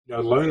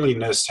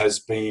Loneliness has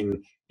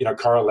been,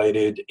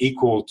 correlated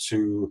equal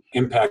to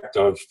impact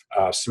of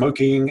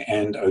smoking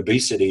and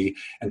obesity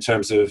in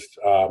terms of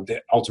the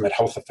ultimate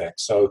health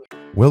effects. So,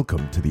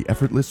 welcome to the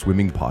Effortless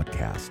Swimming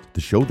Podcast,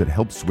 the show that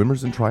helps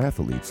swimmers and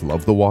triathletes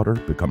love the water,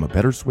 become a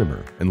better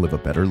swimmer, and live a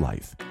better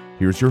life.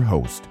 Here's your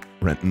host,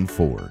 Brenton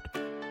Ford.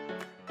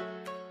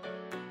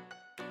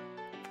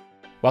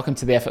 Welcome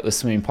to the Effortless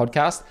Swimming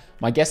Podcast.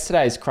 My guest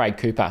today is Craig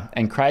Cooper,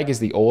 and Craig is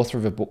the author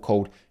of a book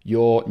called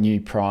Your New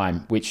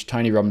Prime, which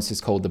Tony Robbins has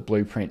called the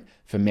blueprint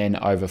for men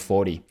over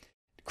 40.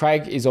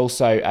 Craig is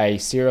also a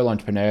serial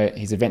entrepreneur.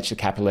 He's a venture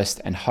capitalist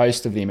and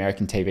host of the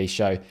American TV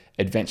show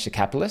Adventure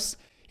Capitalist.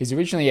 He's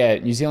originally a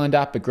New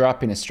Zealander, but grew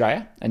up in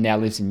Australia and now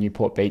lives in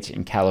Newport Beach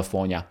in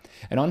California.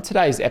 And on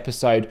today's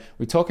episode,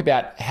 we talk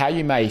about how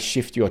you may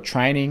shift your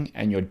training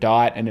and your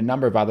diet and a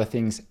number of other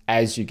things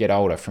as you get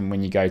older, from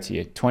when you go to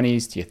your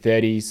 20s, to your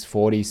 30s,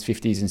 40s,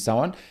 50s, and so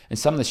on. And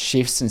some of the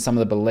shifts and some of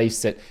the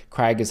beliefs that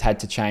Craig has had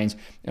to change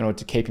in order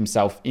to keep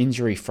himself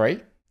injury-free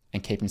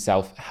and keep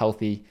himself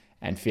healthy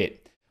and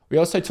fit. We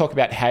also talk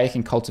about how you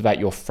can cultivate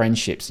your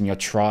friendships and your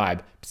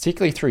tribe,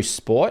 particularly through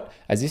sport,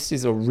 as this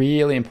is a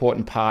really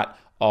important part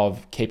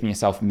of keeping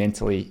yourself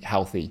mentally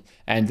healthy.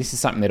 And this is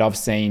something that I've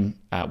seen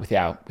with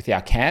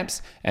our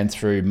camps and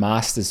through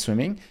masters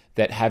swimming,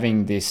 that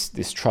having this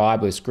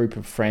tribe, this group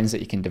of friends that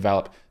you can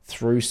develop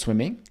through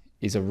swimming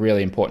is a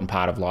really important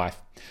part of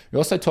life. We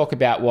also talk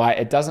about why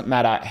it doesn't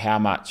matter how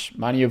much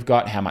money you've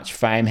got, how much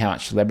fame, how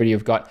much celebrity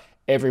you've got,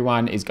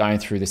 everyone is going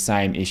through the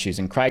same issues.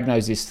 And Craig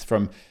knows this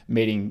from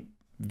meeting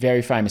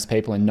very famous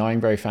people and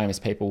knowing very famous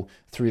people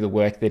through the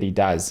work that he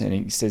does. And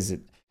he says that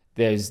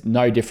there's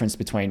no difference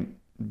between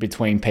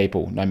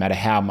people, no matter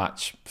how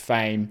much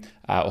fame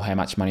or how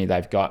much money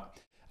they've got.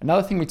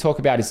 Another thing we talk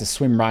about is the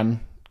swim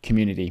run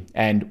community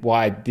and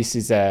why this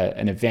is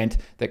an event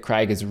that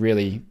Craig has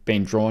really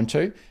been drawn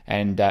to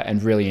and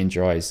really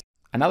enjoys.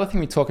 Another thing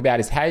we talk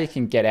about is how you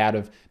can get out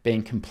of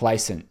being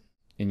complacent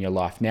in your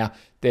life. Now,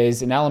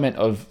 there's an element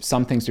of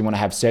some things we want to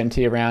have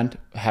certainty around,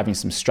 having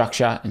some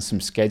structure and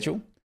some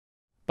schedule.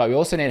 But we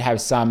also need to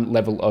have some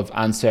level of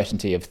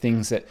uncertainty of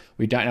things that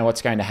we don't know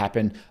what's going to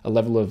happen, a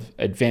level of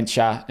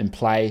adventure and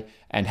play,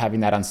 and having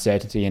that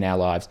uncertainty in our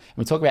lives. And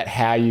we talk about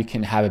how you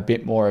can have a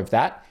bit more of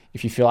that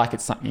if you feel like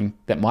it's something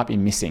that might be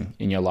missing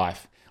in your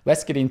life.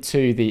 Let's get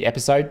into the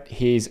episode.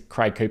 Here's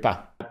Craig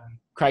Cooper.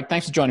 Craig,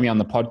 thanks for joining me on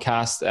the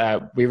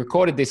podcast. We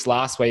recorded this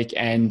last week,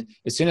 and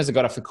as soon as I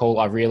got off the call,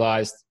 I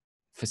realized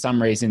for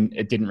some reason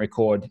it didn't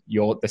record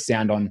the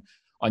sound on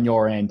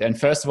your end.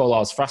 And first of all, I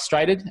was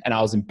frustrated and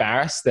I was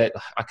embarrassed that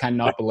I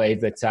cannot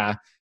believe that I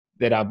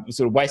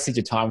sort of wasted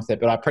your time with it.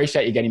 But I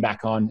appreciate you getting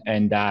back on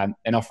and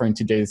offering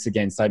to do this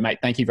again. So, mate,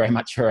 thank you very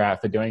much for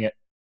doing it.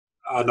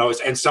 No,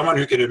 and someone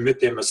who can admit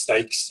their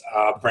mistakes,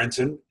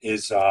 Brenton,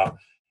 is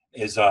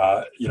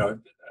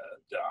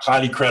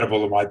highly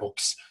credible in my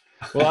books.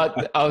 Well,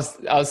 I was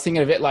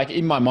thinking of it like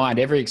in my mind,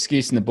 every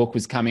excuse in the book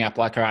was coming up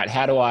like, all right,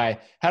 how do I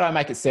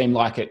make it seem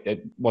like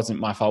it wasn't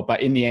my fault?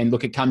 But in the end,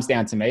 look, it comes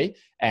down to me,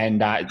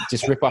 and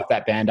just rip off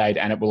that Band-Aid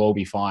and it will all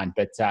be fine.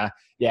 But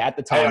at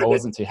the time, I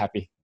wasn't too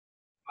happy.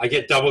 I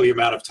get double the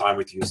amount of time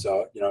with you,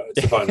 so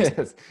it's a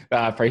bonus.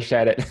 I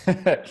appreciate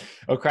it.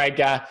 Well,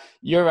 Craig,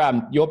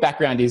 your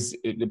background is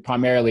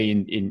primarily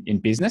in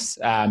business,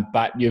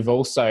 but you've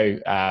also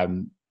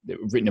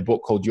written a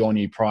book called Your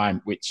New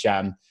Prime, which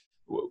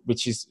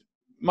is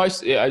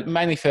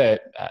mainly for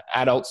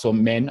adults or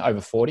men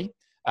over 40,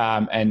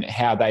 and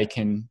how they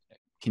can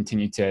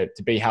continue to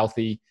be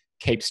healthy,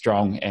 keep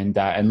strong, and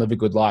live a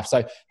good life.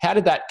 So how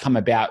did that come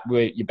about?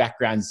 Where your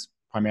background's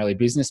primarily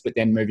business, but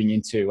then moving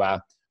into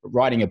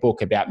writing a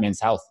book about men's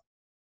health?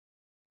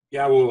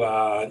 Yeah,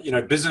 well,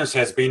 business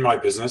has been my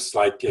business,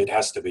 like it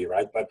has to be,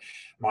 right? But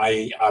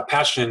my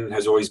passion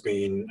has always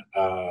been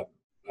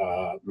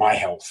my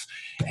health.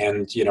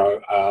 And,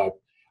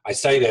 I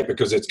say that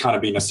because it's kind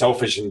of been a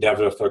selfish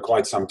endeavor for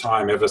quite some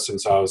time, ever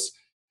since I was,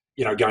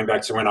 going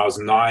back to when I was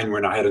 9,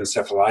 when I had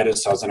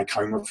encephalitis. I was in a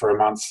coma for a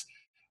month.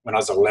 When I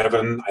was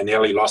 11, I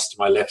nearly lost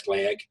my left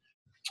leg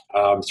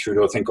through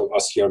to a thing called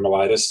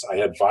osteomyelitis. I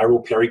had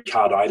viral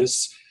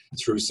pericarditis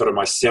through sort of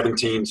my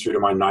 17th through to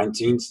my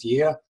 19th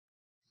year.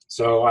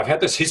 So I've had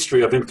this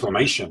history of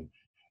inflammation,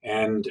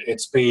 and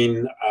it's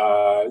been,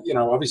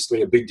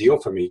 obviously a big deal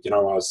for me. I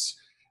was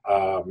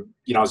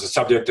a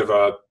subject of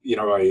a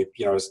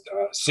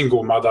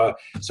single mother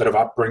sort of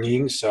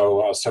upbringing.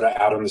 So I was sort of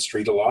out on the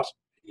street a lot,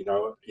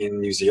 in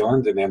New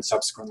Zealand and then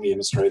subsequently in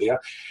Australia.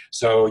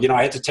 So,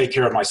 I had to take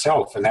care of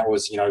myself. And that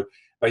was,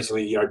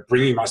 basically,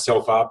 bringing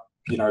myself up,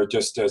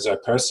 just as a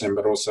person,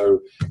 but also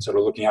sort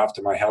of looking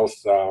after my health,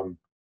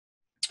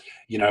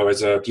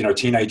 as a,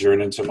 teenager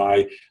and into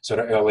my sort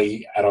of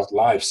early adult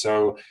life.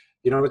 So,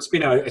 it's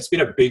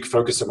been a big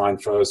focus of mine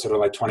for sort of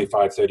like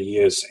 25, 30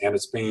 years. And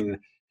it's been,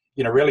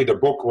 really the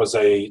book was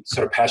a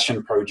sort of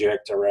passion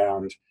project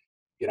around,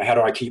 how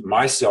do I keep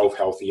myself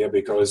healthier?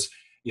 Because,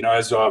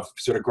 as I've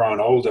sort of grown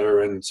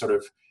older and sort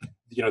of,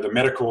 the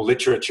medical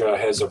literature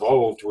has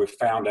evolved, we've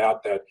found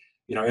out that,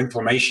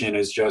 inflammation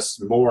is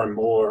just more and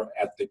more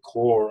at the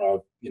core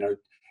of,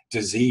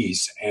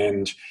 disease.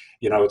 And,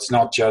 it's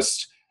not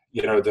just,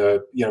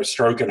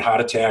 stroke and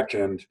heart attack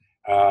and,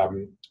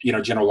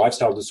 general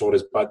lifestyle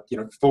disorders, but,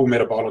 full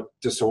metabolic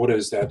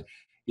disorders that,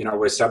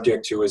 we're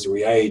subject to as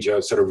we age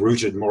are sort of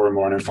rooted more and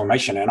more in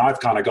inflammation. And I've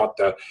kind of got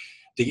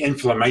the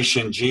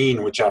inflammation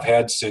gene, which I've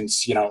had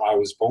since, I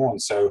was born.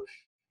 So,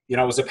 it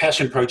was a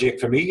passion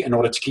project for me in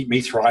order to keep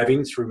me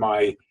thriving through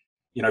my,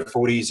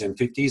 40s and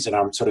 50s. And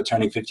I'm sort of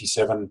turning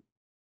 57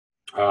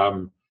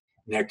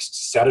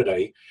 next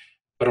Saturday.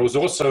 But it was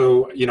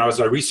also, as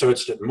I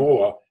researched it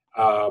more,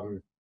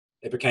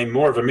 it became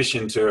more of a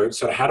mission to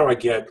sort of how do I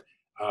get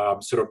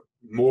sort of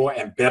more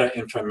and better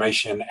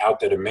information out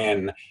there to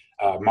men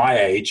my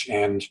age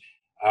and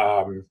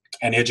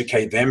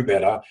educate them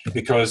better,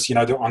 because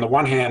on the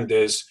one hand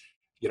there's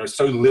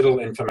so little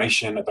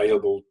information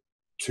available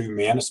to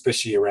men,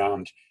 especially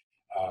around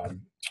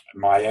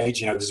my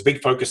age. There's a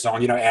big focus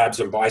on abs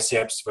and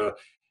biceps for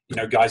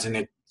guys in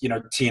their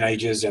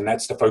teenagers, and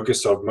that's the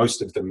focus of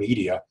most of the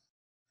media.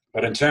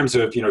 But in terms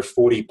of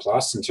 40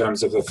 plus, in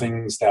terms of the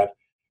things that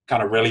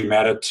kind of really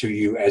matter to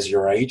you as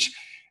your age,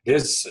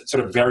 there's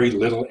sort of very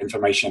little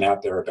information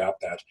out there about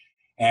that.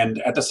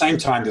 And at the same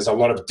time, there's a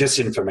lot of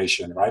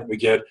disinformation, right? We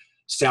get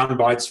sound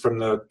bites from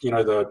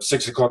the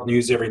 6 o'clock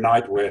news every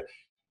night where,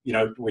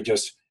 we're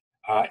just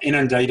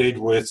inundated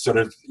with sort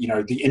of,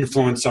 the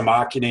influencer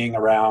marketing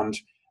around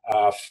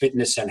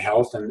fitness and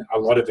health. And a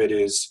lot of it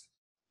is,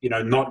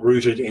 not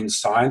rooted in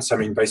science. I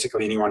mean,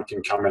 basically anyone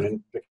can come in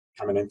and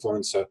become an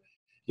influencer,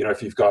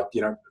 if you've got,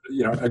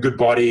 a good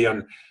body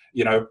and,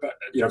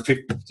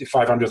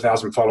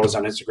 500,000 followers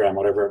on Instagram,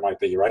 whatever it might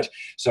be, right?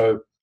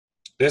 So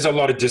there's a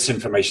lot of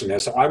disinformation there.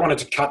 So I wanted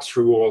to cut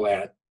through all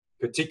that,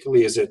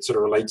 particularly as it sort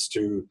of relates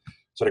to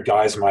sort of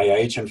guys my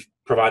age, and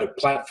provide a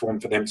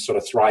platform for them to sort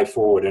of thrive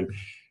forward. And,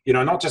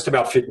 not just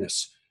about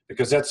fitness,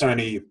 because that's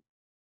only,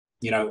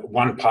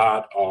 one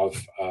part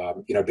of,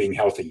 being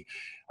healthy.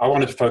 I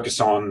wanted to focus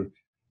on,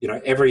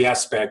 every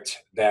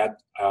aspect that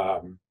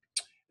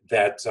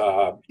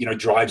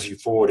drives you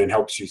forward and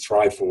helps you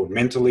thrive forward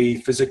mentally,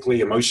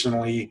 physically,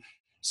 emotionally,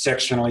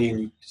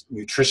 sexually,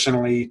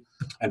 nutritionally.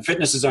 And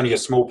fitness is only a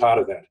small part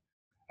of that,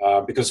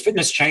 because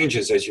fitness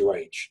changes as you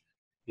age.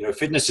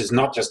 Fitness is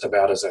not just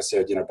about, as I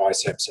said,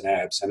 biceps and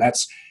abs. And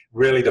that's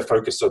really the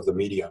focus of the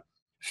media.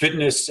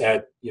 Fitness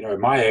at,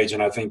 my age,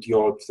 and I think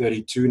you're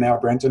 32 now,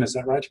 Brenton, is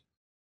that right?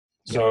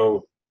 Yeah.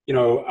 So,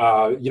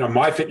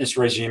 my fitness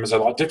regime is a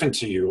lot different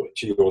to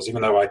yours,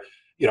 even though I,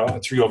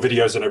 through your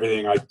videos and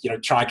everything, I,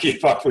 try and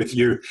keep up with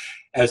you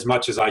as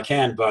much as I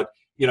can. But,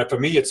 for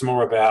me, it's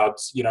more about,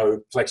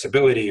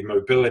 flexibility,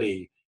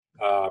 mobility,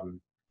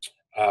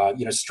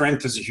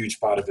 strength is a huge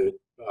part of it.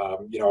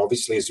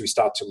 Obviously as we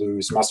start to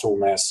lose muscle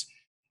mass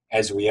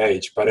as we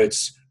age, but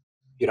it's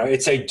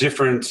a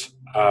different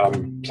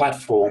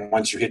platform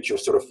once you hit your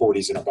sort of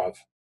 40s and above.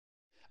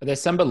 Are there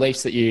some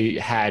beliefs that you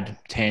had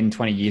 10,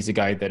 20 years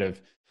ago that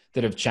have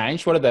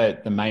changed? What are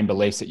the main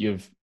beliefs that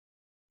you've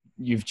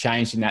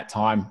changed in that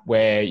time,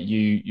 where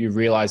you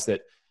realize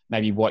that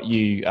maybe what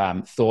you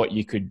thought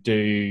you could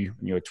do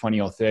when you were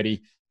 20 or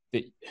 30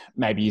 that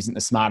maybe isn't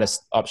the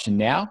smartest option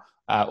now,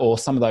 or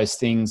some of those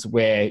things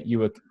where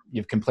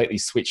you've completely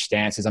switched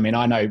stances? I mean,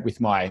 I know with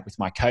my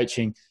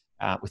coaching,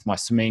 with my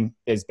swimming,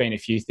 there's been a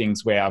few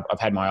things where I've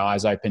had my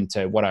eyes open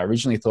to what I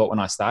originally thought when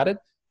I started.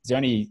 Is there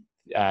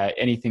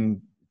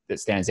anything that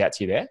stands out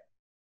to you there?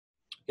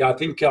 Yeah, I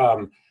think,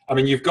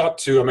 you've got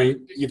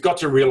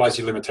to realize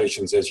your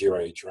limitations as you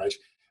age, right?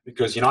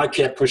 Because, I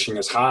kept pushing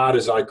as hard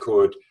as I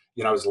could,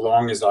 as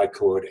long as I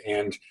could.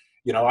 And,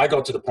 I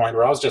got to the point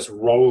where I was just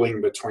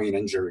rolling between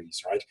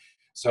injuries, right?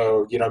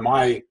 So,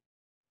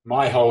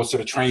 my whole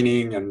sort of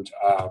training and,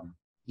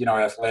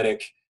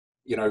 athletic,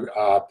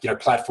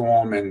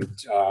 platform and,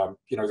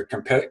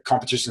 the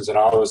competitions that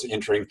I was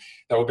entering,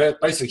 they were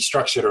basically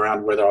structured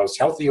around whether I was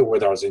healthy or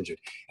whether I was injured.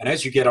 And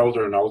as you get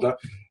older and older,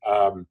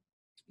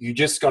 you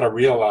just got to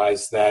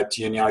realize that,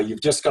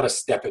 you've just got to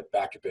step it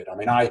back a bit. I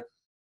mean, I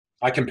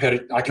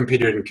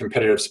competed in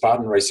competitive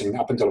Spartan racing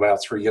up until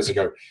about 3 years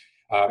ago.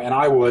 And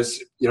I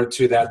was,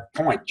 to that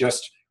point,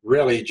 just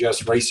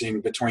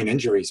racing between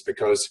injuries,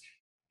 because,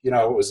 it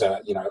was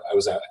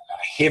a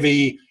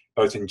heavy,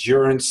 both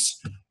endurance,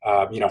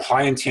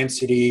 high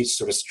intensity,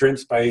 sort of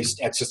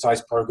strength-based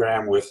exercise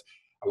program with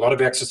a lot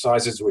of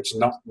exercises which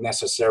not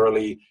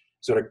necessarily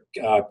sort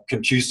of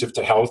conducive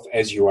to health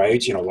as you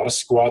age. A lot of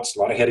squats, a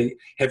lot of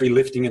heavy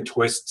lifting and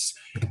twists.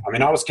 I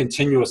mean, I was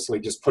continuously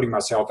just putting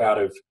myself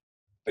out of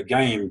the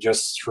game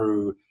just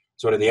through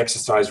sort of the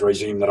exercise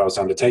regime that I was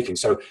undertaking.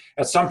 So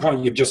at some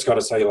point, you've just got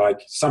to say, like,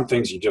 some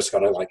things you just got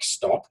to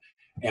stop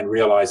and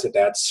realize that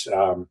that's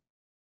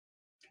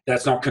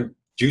not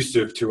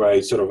conducive to a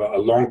sort of a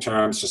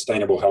long-term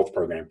sustainable health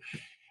program.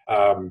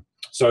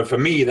 So for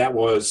me, that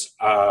was,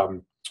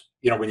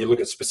 when you look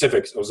at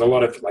specifics, there was a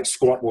lot of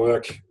squat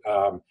work.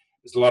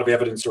 There's a lot of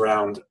evidence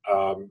around,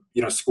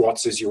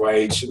 squats as you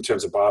age, in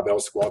terms of barbell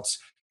squats,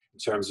 in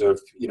terms of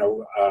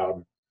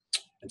the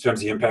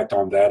impact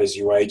on that as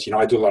you age.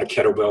 I do a lot of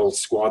kettlebell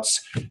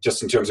squats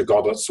just in terms of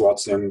goblet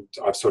squats, and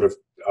I've sort of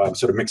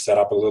mixed that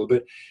up a little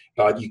bit.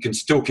 but you can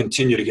still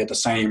continue to get the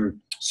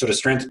same sort of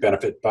strength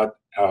benefit, but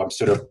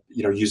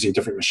using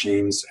different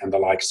machines and the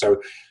like.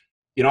 So,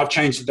 I've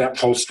changed that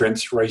whole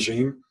strength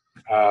regime.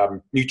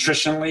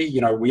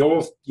 Nutritionally, we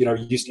all,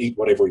 used to eat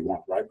whatever we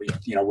want, right?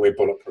 We're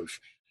bulletproof,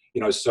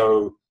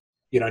 so,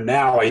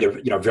 now I eat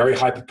a, very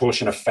high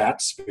proportion of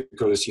fats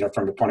because,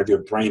 from the point of view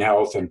of brain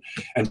health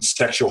and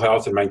sexual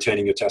health and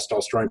maintaining your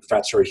testosterone,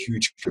 fats are a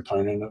huge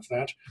component of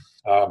that.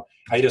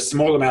 I eat a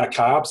small amount of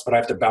carbs, but I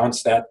have to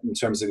balance that in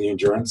terms of the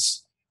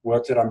endurance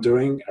work that I'm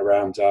doing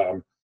around,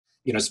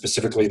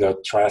 specifically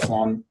the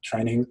triathlon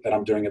training that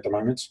I'm doing at the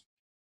moment.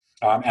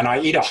 And I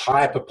eat a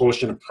higher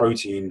proportion of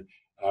protein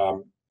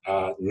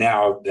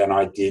now than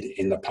I did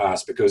in the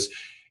past because,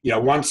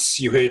 once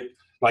you hit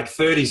like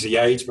 30 is the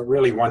age, but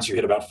really once you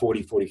hit about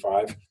 40,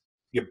 45,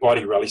 your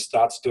body really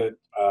starts to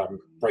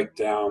break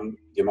down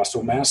your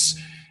muscle mass.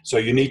 So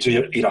you need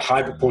to eat a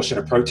high proportion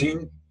of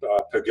protein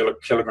per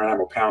kilogram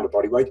or pound of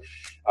body weight,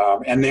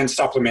 and then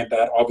supplement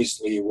that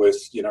obviously with,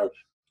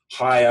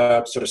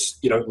 higher sort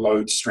of,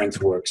 load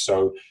strength work.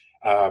 So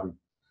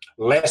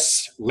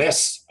less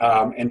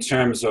in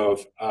terms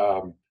of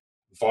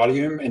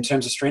volume, in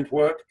terms of strength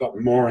work, but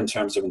more in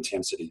terms of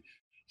intensity.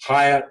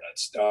 Higher,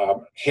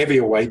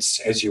 heavier weights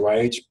as you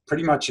age,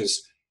 pretty much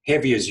as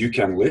heavy as you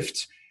can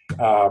lift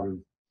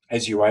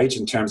as you age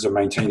in terms of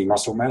maintaining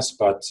muscle mass,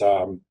 but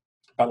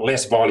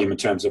less volume in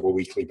terms of a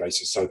weekly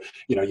basis. So,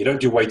 you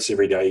don't do weights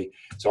every day.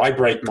 So I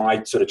break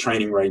my sort of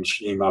training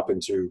regime up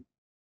into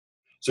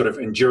sort of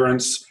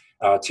endurance,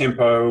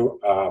 tempo,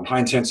 high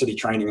intensity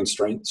training and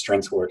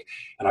strength work.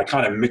 And I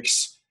kind of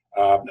mix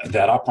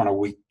that up on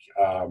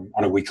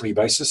a weekly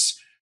basis.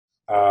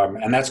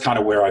 And that's kind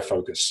of where I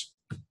focus.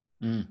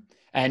 Mm.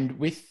 And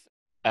with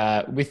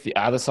the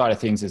other side of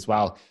things as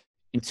well,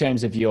 in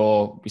terms of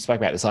we spoke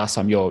about this last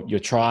time, your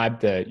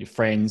tribe, your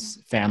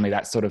friends, family,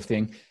 that sort of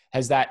thing,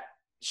 has that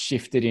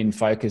shifted in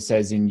focus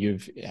as in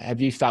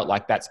have you felt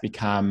like that's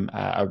become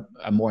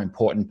a more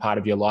important part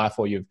of your life,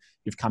 or you've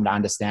come to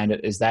understand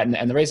it as that?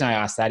 And the reason I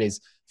ask that is,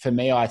 for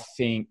me, I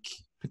think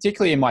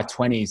particularly in my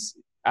 20s,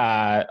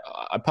 I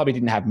probably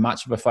didn't have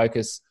much of a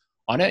focus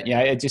on it.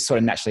 It just sort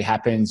of naturally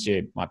happens.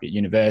 You might be at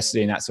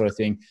university and that sort of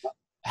thing.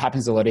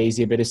 Happens a lot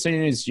easier, but as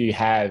soon as you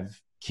have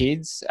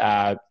kids,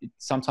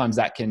 sometimes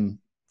that can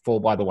fall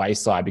by the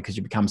wayside because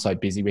you become so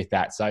busy with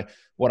that. So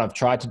what I've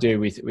tried to do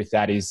with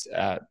that is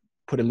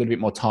put a little bit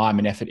more time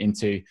and effort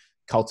into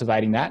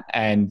cultivating that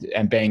and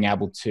being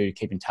able to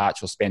keep in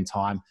touch or spend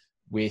time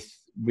with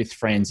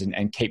friends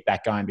and keep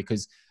that going,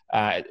 because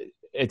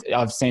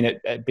I've seen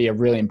it be a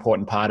really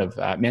important part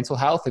of mental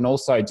health, and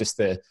also just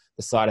the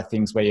side of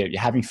things where you're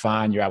having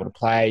fun, you're able to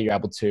play, you're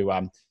able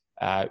to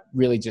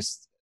really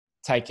just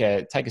take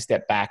a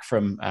step back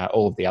from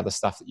all of the other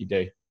stuff that you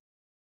do.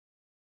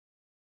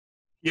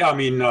 Yeah, I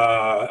mean,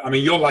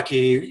 you're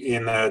lucky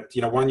in that,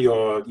 when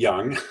you're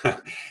young,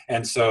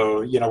 and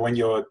so, when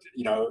you're,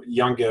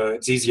 younger,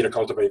 it's easier to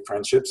cultivate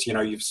friendships.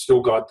 You've still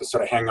got the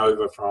sort of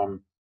hangover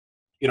from,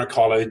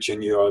 college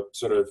and your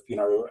sort of,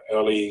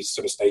 early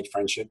sort of stage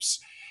friendships.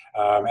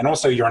 And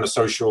also you're in a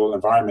social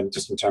environment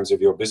just in terms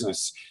of your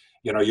business.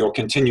 You're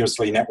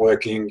continuously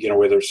networking,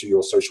 whether it's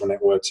your social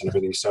networks and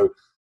everything. So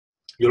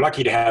you're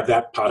lucky to have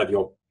that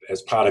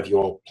as part of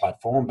your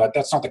platform, but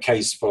that's not the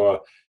case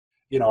for,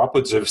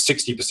 upwards of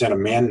 60% of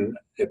men,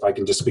 if I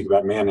can just speak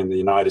about men in the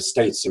United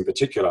States in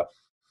particular.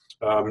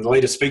 The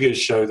latest figures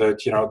show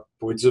that,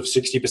 upwards of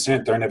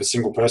 60% don't have a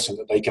single person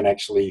that they can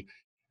actually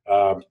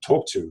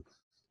talk to,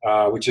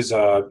 which is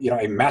a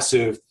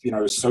massive,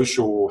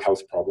 social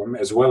health problem,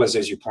 as well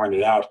as you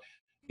pointed out,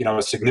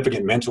 a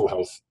significant mental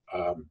health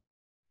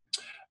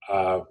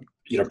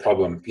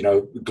problem,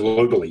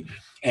 globally.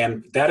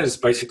 And that is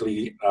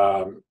basically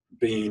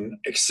being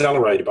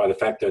accelerated by the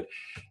fact that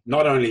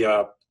not only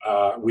are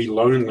we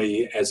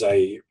lonely as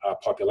a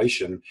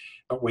population,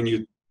 but when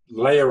you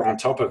layer on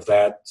top of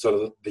that sort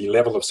of the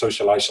level of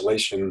social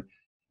isolation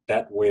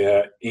that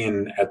we're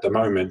in at the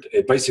moment,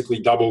 it basically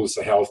doubles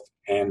the health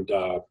and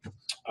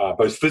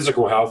both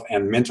physical health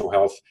and mental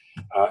health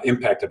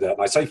impact of that.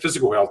 And I say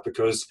physical health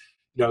because,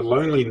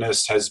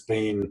 loneliness has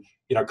been,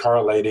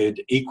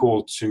 correlated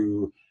equal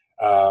to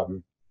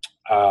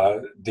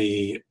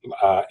the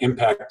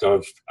impact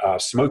of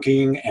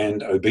smoking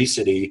and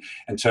obesity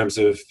in terms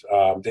of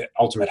the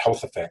ultimate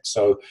health effects.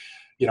 So,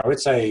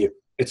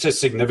 it's a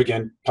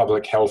significant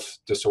public health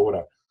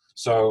disorder.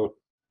 So,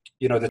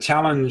 the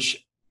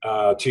challenge,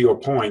 to your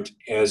point,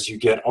 as you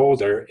get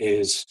older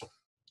is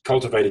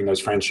cultivating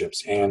those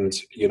friendships and,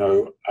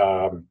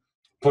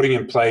 putting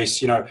in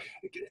place,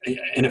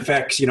 in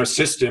effect,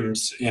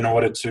 systems in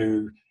order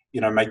to,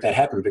 make that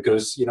happen.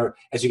 Because,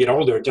 as you get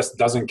older, it just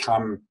doesn't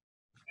come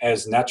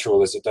as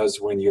natural as it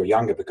does when you're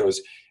younger,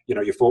 because,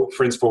 your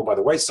friends fall by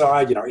the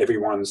wayside,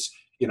 everyone's,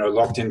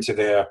 locked into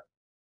their,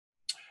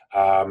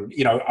 own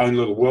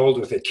little world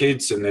with their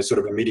kids and their sort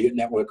of immediate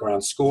network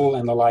around school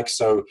and the like.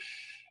 So,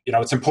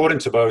 it's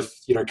important to both,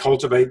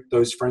 cultivate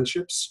those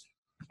friendships,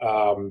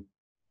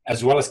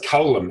 as well as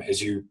cull them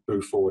as you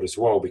move forward as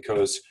well,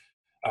 because,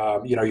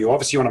 you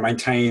obviously want to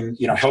maintain,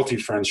 healthy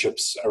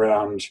friendships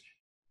around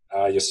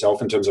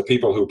yourself in terms of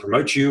people who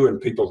promote you and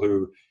people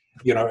who,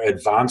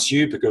 advance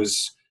you,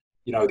 because,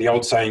 the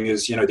old saying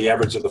is, the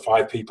average of the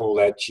 5 people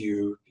that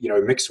you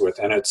mix with.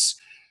 And it's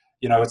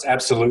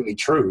absolutely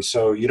true.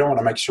 So you don't want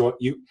to make sure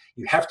you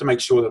have to make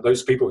sure that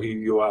those people who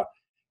you are,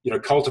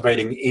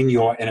 cultivating in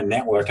a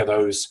network are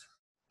those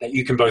that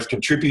you can both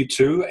contribute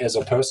to as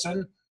a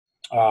person,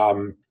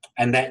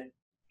 and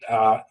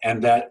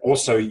that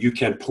also you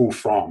can pull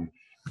from.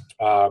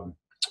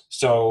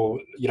 So,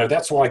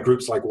 that's why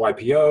groups like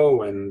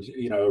YPO and,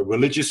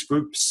 religious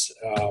groups,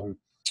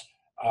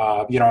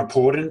 are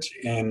important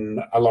in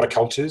a lot of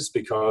cultures,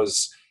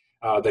 because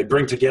they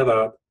bring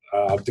together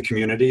the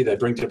community, they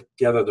bring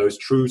together those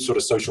true sort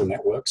of social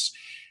networks.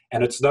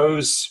 And it's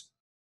those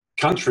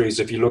countries,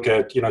 if you look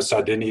at,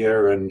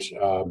 Sardinia and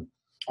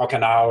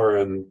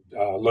Okinawa and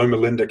Loma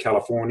Linda,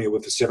 California,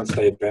 with the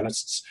Seventh-day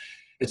Adventists,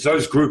 it's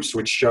those groups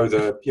which show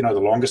the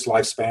longest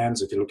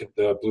lifespans. If you look at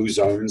the blue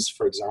zones,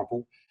 for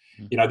example,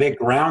 they're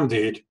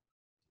grounded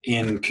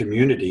in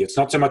community. It's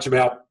not so much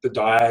about the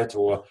diet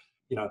or,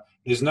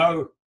 there's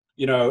no,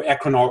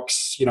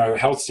 Equinox,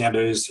 health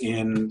centers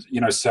in,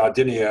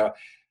 Sardinia,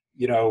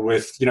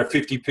 with,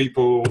 50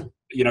 people,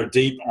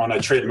 deep on a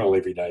treadmill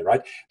every day,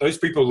 right? Those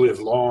people live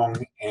long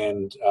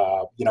and,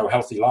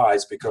 healthy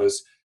lives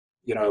because,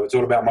 it's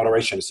all about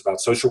moderation. It's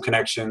about social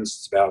connections.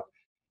 It's about,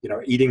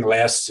 eating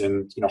less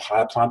and,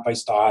 higher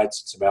plant-based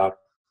diets. It's about,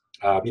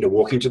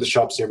 walking to the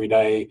shops every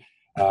day.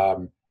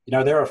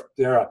 There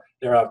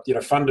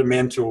are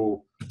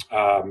fundamental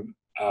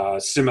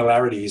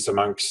similarities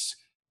amongst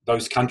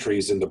those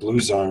countries in the blue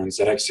zones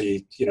that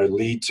actually,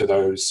 lead to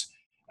those,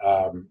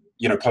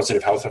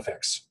 positive health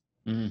effects.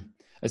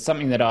 It's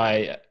something that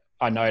I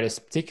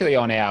noticed, particularly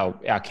on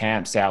our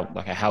camps, our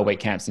Hell Week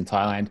camps in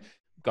Thailand.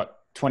 Got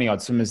 20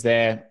 odd swimmers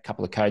there, a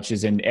couple of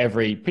coaches, and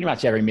pretty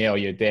much every meal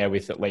you're there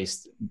with at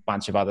least a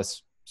bunch of other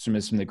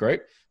swimmers from the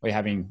group. We're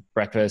having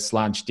breakfast,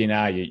 lunch,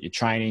 dinner, you're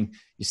training,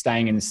 you're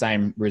staying in the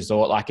same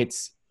resort. Like,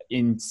 it's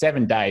in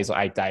 7 days or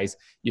 8 days,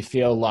 you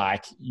feel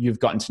like you've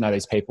gotten to know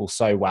these people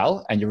so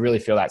well, and you really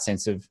feel that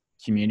sense of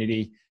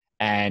community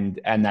and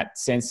that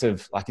sense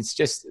of, like, it's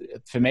just,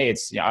 for me,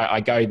 it's, I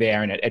go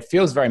there and it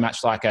feels very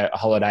much like a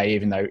holiday,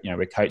 even though,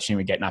 we're coaching,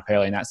 we're getting up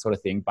early and that sort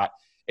of thing. But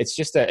it's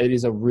just it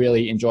is a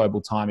really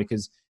enjoyable time,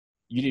 because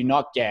you do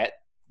not get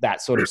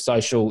that sort of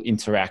social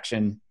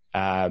interaction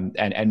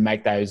and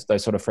make those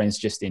sort of friends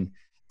just in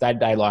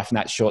day-to-day life in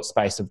that short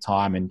space of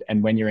time.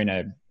 And when you're in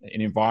an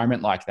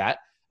environment like that,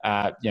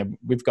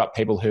 we've got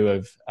people who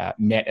have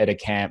met at a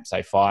camp,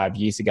 say 5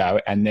 years ago,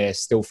 and they're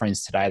still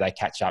friends today. They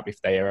catch up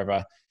if they are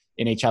ever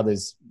in each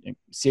other's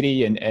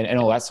city and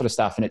all that sort of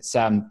stuff. And it's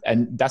and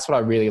that's what I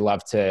really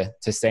love to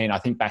see. And I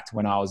think back to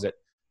when I was at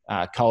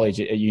college,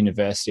 at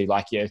university,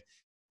 it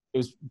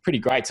was pretty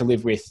great to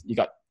live with. You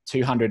got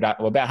 200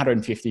 or about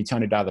 150,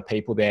 200 other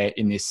people there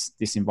in this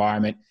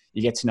environment.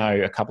 You get to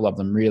know a couple of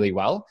them really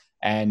well.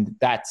 And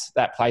that's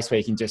that place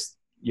where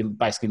you're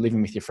basically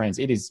living with your friends.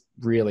 It is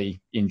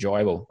really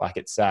enjoyable. Like,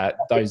 it's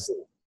those,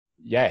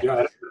 yeah.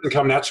 Yeah, it doesn't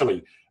come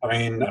naturally. I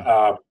mean,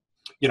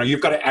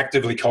 you've got to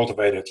actively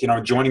cultivate it.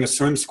 Joining a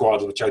swim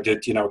squad, which I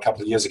did, a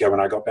couple of years ago when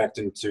I got back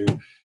into,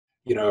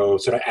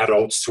 sort of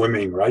adult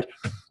swimming, right,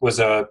 was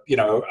a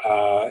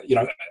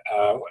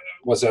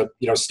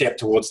step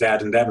towards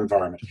that in that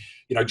environment.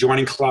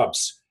 Joining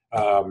clubs,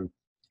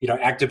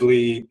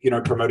 actively,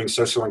 promoting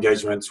social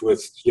engagements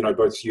with,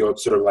 both your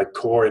sort of like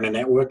core inner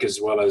network as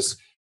well as,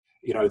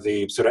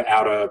 the sort of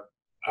outer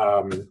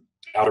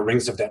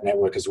rings of that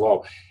network as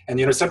well.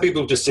 And, some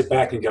people just sit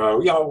back and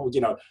go,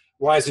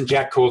 why hasn't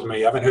Jack called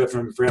me? I haven't heard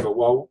from him forever.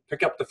 Well,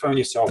 pick up the phone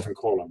yourself and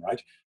call him,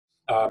 right?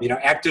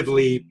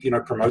 Actively,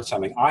 promote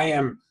something.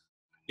 I'm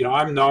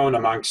known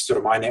amongst sort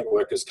of my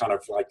network as kind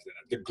of like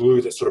the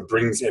glue that sort of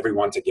brings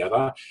everyone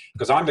together,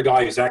 because I'm the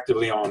guy who's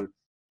actively on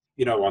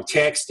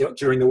text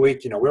during the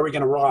week, where are we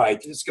going to ride?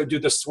 Let's go do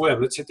the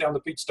swim. Let's hit down the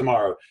beach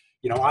tomorrow.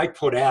 I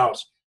put out,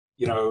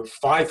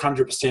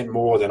 500%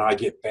 more than I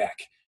get back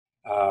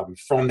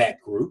from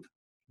that group.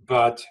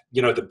 But,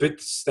 the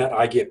bits that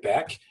I get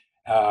back,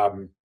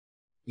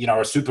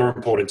 are super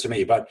important to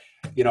me. But,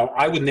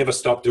 I would never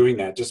stop doing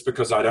that just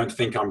because I don't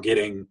think I'm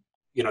getting,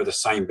 the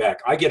same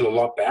back. I get a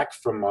lot back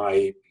from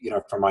my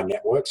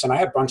networks, and I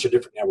have a bunch of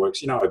different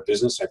networks. I have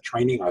business, I have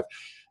training, I've,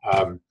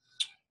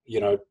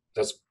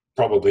 that's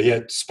probably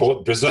it,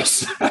 sport,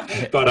 business.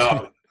 But,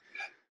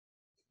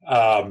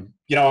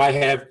 I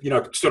have,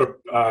 sort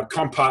of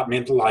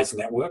compartmentalized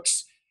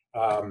networks.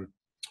 But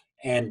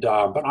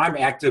I'm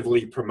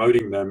actively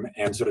promoting them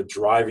and sort of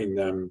driving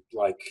them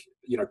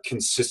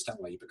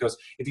consistently, because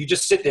if you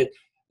just sit there,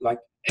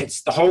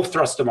 it's the whole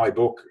thrust of my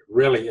book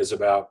really is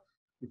about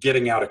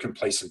getting out of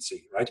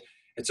complacency, right?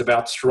 It's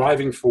about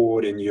striving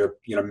forward in your,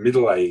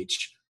 middle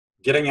age,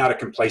 getting out of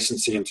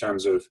complacency in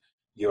terms of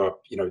your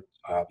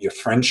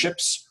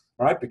friendships,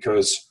 right?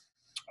 Because,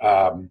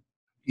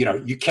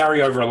 you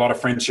carry over a lot of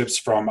friendships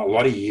from a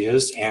lot of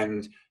years,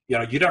 and,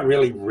 you don't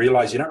really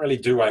realize, you don't really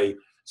do a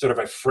sort of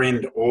a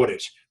friend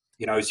audit.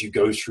 as you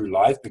go through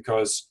life,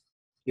 because,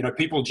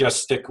 people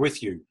just stick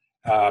with you.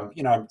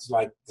 It's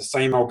like the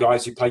same old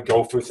guys you play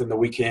golf with in the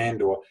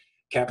weekend or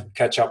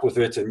catch up with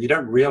it. And you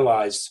don't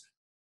realize,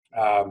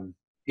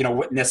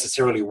 what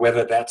necessarily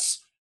whether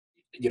that's,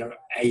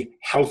 a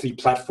healthy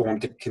platform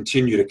to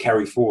continue to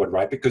carry forward,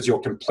 right? Because you're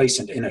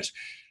complacent in it.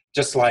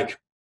 Just like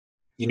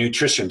your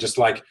nutrition, just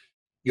like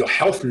your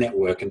health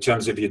network in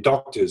terms of your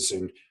doctors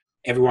and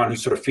everyone who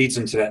sort of feeds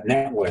into that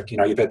network.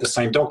 You've had the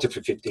same doctor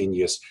for 15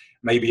 years.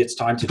 Maybe it's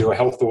time to do a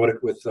health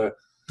audit with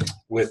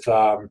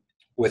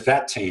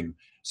that team.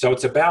 So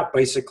it's about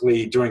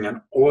basically doing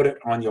an audit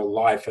on your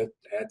life at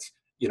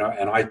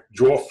and I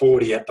draw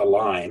 40 at the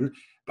line,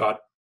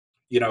 but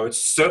it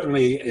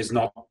certainly is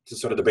not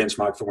sort of the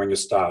benchmark for when you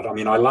start. I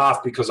mean, I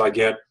laugh because I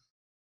get,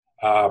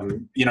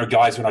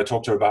 guys, when I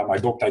talk to them about my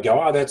book, they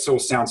go, "Oh, that all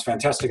sounds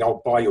fantastic.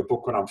 I'll buy your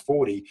book when I'm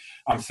 40.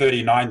 I'm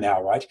 39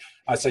 now, right?"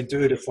 I say,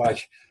 "Dude, it's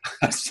like,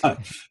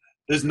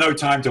 there's no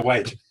time to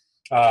wait."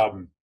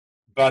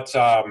 But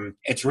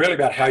it's really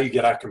about how you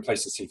get out of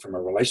complacency from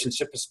a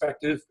relationship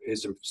perspective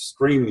is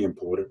extremely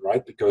important,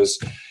 right? Because,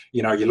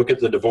 you look at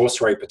the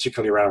divorce rate,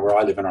 particularly around where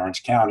I live in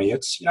Orange County,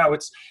 it's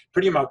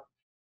pretty much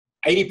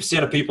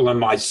 80% of people in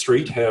my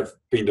street have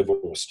been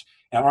divorced.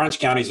 Now, Orange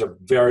County is I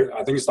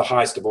think it's the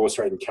highest divorce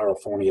rate in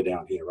California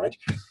down here, right?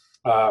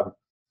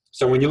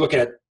 So when you look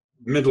at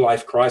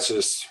midlife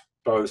crisis,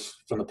 both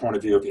from the point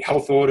of view of your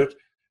health audit,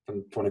 from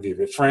the point of view of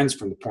your friends,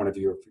 from the point of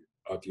view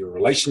of your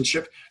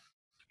relationship,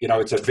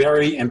 it's a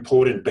very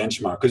important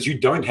benchmark because you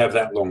don't have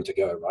that long to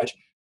go, right?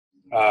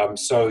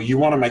 So you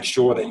want to make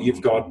sure that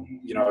you've got,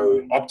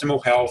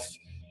 optimal health.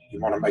 You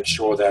want to make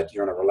sure that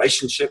you're in a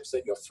relationships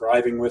that you're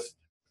thriving with,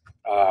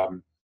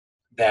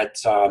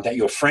 that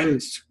your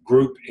friends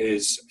group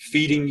is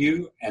feeding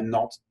you and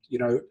not,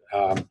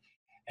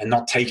 and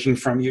not taking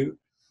from you.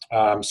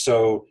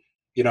 So,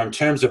 in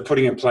terms of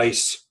putting in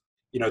place,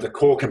 the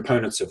core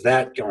components of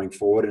that going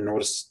forward in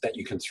order that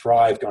you can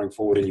thrive going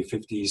forward in your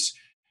 50s,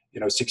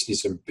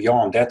 60s and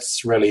beyond,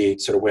 that's really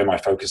sort of where my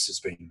focus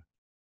has been.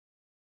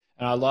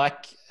 And I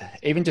like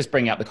even just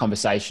bringing up the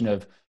conversation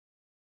of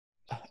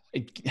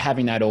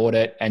having that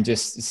audit and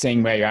just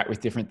seeing where you're at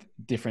with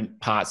different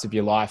parts of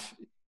your life.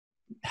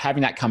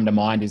 Having that come to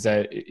mind is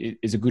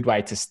a good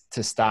way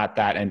to start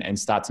that and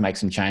start to make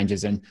some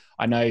changes. And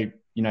I know,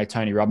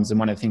 Tony Robbins, and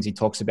one of the things he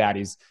talks about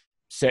is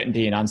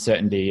certainty and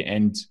uncertainty.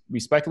 And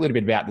we spoke a little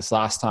bit about this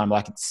last time.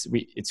 Like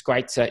it's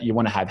great that you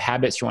want to have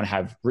habits, you want to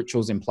have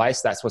rituals in place.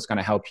 That's what's going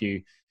to help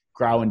you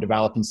grow and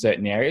develop in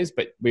certain areas.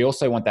 But we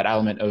also want that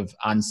element of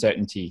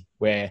uncertainty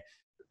where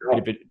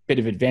a bit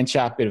of adventure,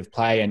 a bit of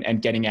play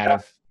and getting out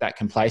of that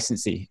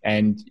complacency.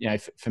 And,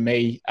 for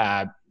me,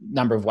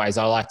 number of ways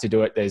I like to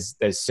do it. There's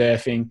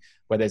surfing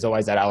where there's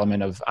always that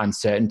element of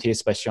uncertainty,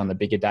 especially on the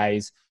bigger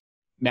days.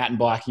 Mountain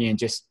biking and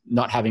just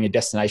not having a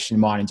destination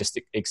in mind and just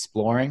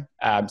exploring.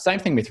 Same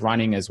thing with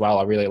running as well.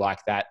 I really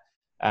like that,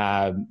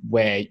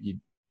 where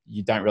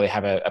you don't really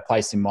have a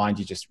place in mind.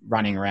 You're just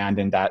running around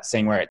and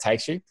seeing where it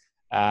takes you.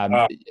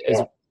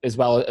 As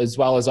well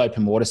as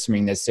open water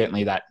swimming, there's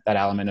certainly that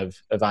element of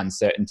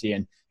uncertainty.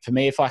 And for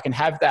me, if I can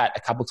have that a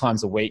couple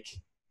times a week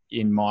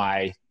in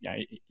my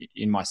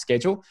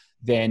schedule,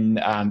 then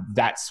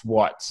that's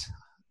what,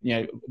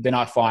 then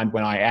I find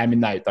when I am in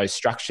those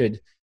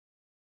structured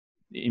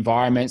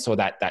environments or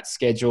that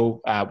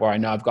schedule where I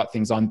know I've got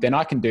things on, then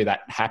I can do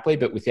that happily.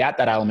 But without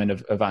that element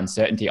of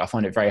uncertainty, I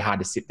find it very hard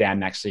to sit down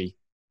and actually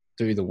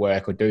do the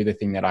work or do the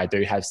thing that I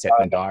do have set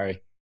in the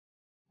diary.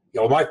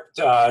 Yeah, well,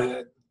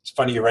 it's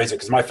funny you raise it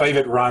because my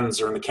favorite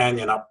runs are in the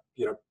canyon up,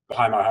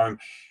 behind my home,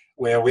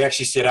 where we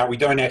actually set out. We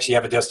don't actually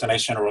have a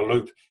destination or a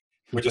loop.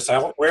 We just say,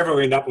 wherever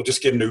we end up, we'll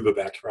just get an Uber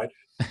back, right?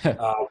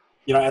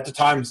 At the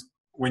times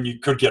when you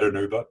could get an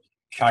Uber, you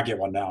can't get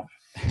one now.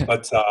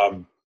 But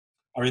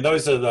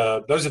those are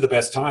the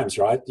best times,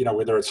 right?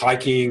 Whether it's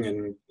hiking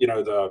and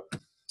the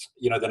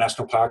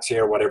national parks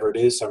here, or whatever it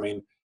is.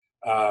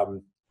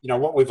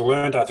 What we've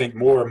learned, I think,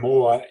 more and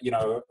more,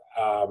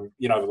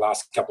 the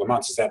last couple of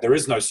months is that there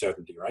is no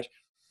certainty, right?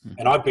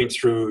 And I've been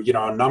through,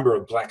 a number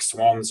of black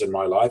swans in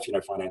my life,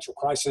 financial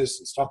crisis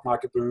and stock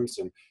market booms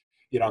and,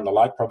 and the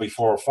like, probably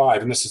 4 or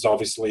 5. And this is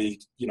obviously,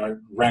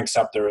 ranks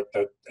up there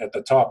at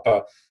the top.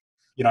 But,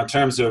 in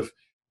terms of,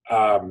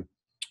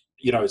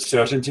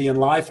 certainty in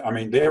life,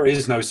 there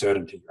is no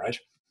certainty, right?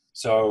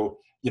 So,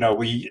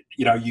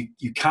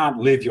 you can't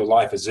live your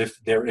life as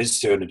if there is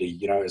certainty,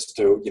 as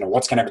to,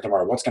 what's going to happen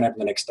tomorrow, what's going to happen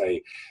the next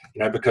day,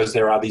 because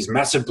there are these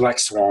massive black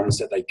swans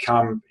that they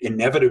come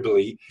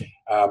inevitably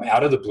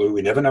out of the blue.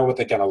 We never know what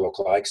they're going to look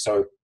like.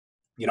 So,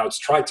 it's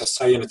trite to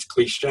say and it's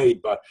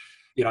cliched, but,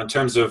 in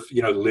terms of,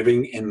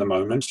 living in the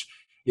moment,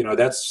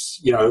 that's,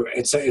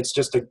 it's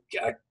just a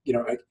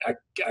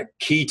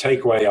key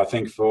takeaway, I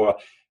think, for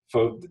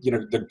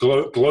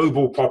the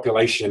global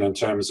population in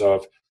terms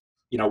of,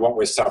 what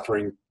we're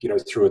suffering,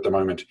 through at the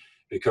moment,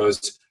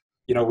 because,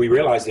 we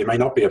realize there may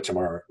not be a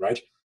tomorrow, right?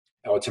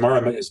 Or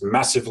tomorrow is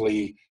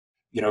massively,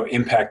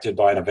 impacted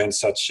by an event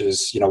such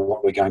as,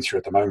 what we're going through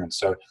at the moment.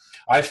 So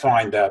I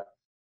find that,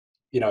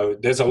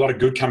 there's a lot of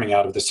good coming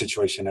out of the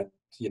situation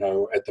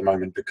at the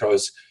moment,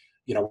 because,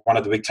 one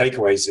of the big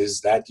takeaways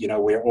is that,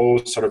 we're all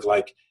sort of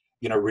like,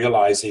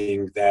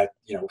 realizing that,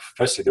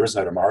 firstly, there is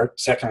no tomorrow.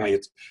 Secondly,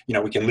 it's,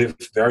 we can live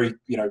very,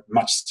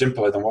 much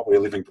simpler than what we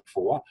were living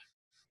before.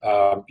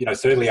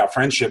 Thirdly, our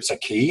friendships are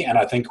key. And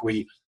I think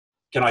we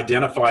can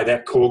identify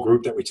that core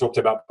group that we talked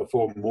about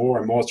before more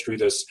and more through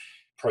this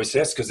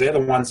process, because they're the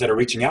ones that are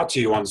reaching out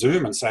to you on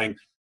Zoom and saying,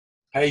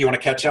 hey, you want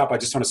to catch up? I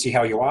just want to see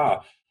how you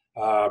are.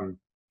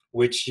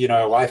 Which,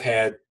 I've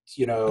had,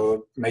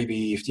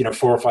 maybe,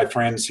 4 or 5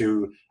 friends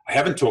who I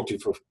haven't talked to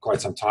for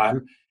quite some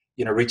time,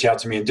 reach out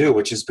to me and do,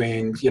 which has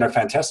been,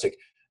 fantastic.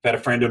 I've had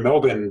a friend in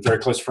Melbourne, very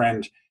close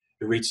friend,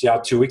 who reached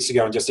out 2 weeks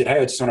ago and just said, hey,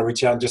 I just want to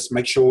reach out and just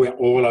make sure we're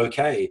all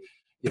okay.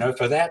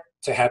 For that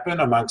to happen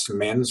amongst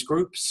men's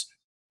groups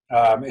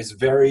is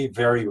very,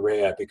 very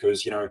rare,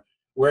 because,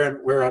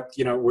 we're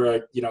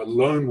a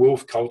lone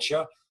wolf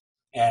culture,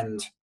 and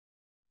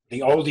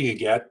the older you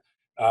get,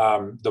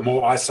 the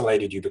more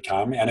isolated you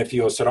become. And if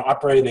you're sort of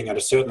operating at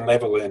a certain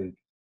level in,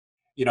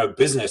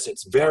 business,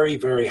 it's very,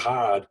 very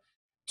hard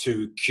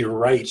to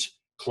curate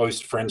close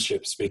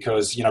friendships,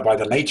 because, by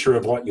the nature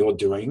of what you're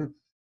doing,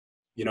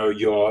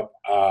 you're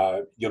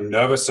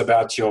nervous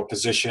about your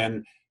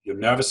position. You're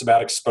nervous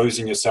about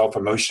exposing yourself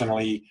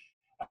emotionally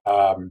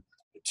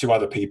to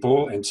other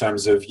people in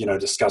terms of,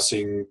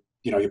 discussing,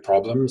 your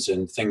problems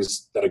and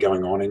things that are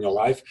going on in your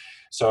life.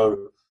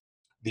 So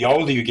the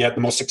older you get,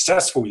 the more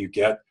successful you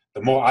get,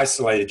 the more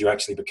isolated you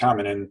actually become.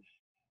 And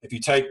if you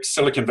take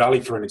Silicon Valley,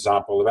 for an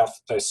example,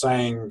 they're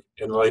saying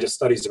in the latest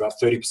studies about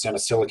 30%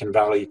 of Silicon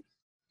Valley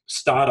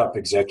startup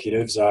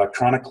executives are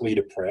chronically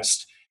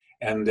depressed.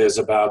 And there's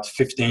about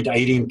 15 to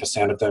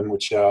 18% of them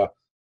which are,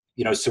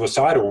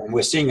 suicidal. And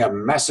we're seeing a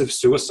massive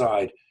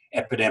suicide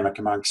epidemic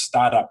among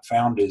startup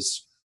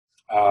founders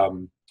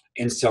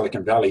in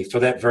Silicon Valley for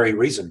that very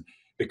reason.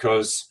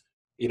 Because,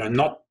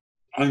 not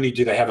only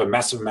do they have a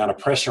massive amount of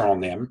pressure on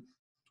them,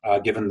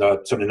 given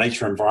the sort of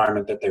nature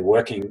environment that they're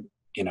working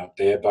in up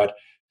there, but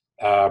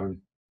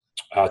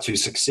to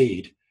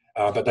succeed,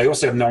 but they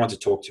also have no one to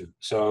talk to.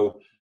 So,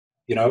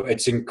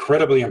 it's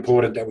incredibly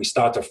important that we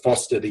start to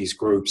foster these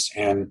groups.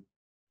 And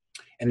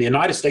in the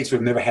United States,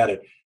 we've never had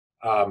it.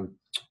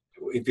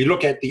 If you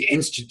look at the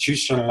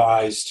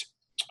institutionalized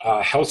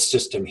health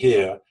system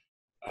here,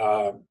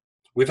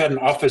 we've had an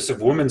Office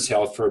of Women's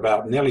Health for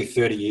about nearly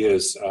 30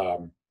 years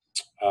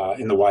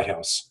in the White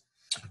House.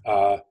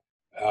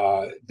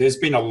 There's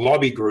been a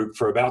lobby group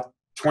for about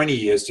 20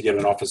 years to get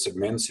an Office of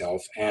Men's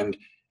Health, and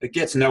it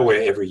gets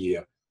nowhere every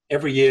year.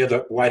 Every year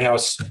the White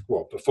House,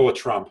 before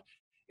Trump,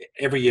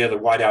 every year the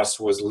White House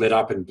was lit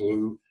up in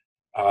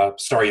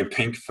in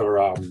pink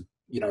for,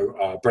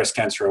 Breast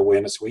Cancer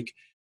Awareness Week.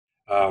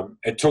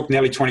 It took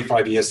nearly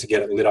 25 years to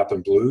get it lit up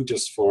in blue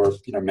just for,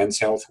 Men's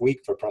Health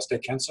Week for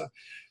prostate cancer.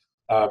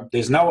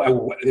 There's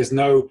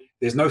no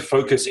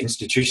focus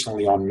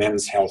institutionally on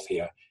men's health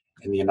here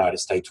in the United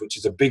States, which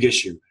is a big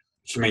issue,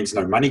 which means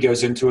no money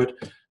goes into it.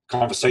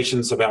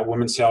 Conversations about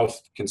women's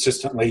health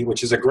consistently,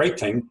 which is a great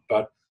thing,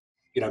 but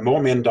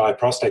more men die of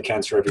prostate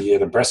cancer every year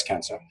than breast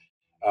cancer.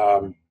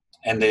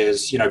 And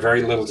there's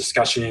very little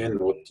discussion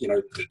or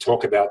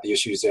talk about the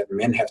issues that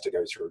men have to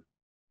go through.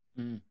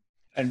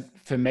 And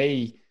for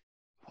me,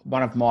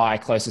 one of my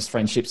closest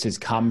friendships has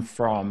come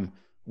from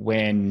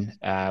when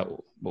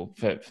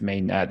for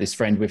me, this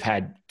friend, we've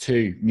had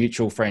 2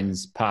 mutual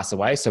friends pass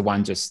away. So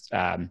one just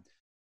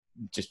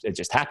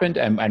happened,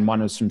 and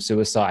one was from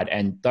suicide.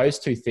 And those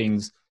 2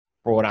 things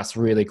brought us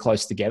really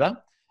close together.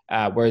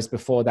 Whereas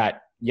before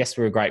that, yes,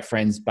 we were great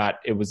friends, but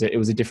it was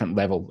a different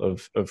level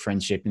of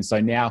friendship. And so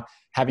now,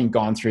 having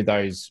gone through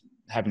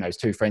having those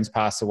 2 friends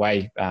pass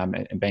away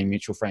and being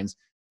mutual friends,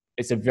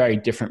 it's a very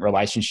different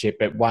relationship,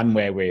 but one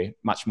where we're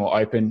much more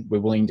open.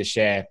 We're willing to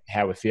share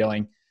how we're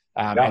feeling.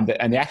 And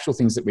the actual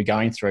things that we're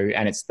going through.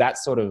 And it's that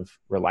sort of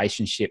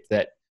relationship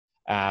that,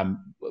 I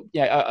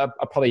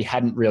probably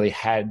hadn't really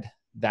had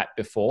that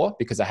before,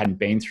 because I hadn't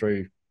been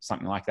through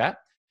something like that.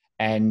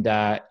 And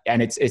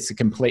it's a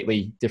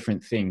completely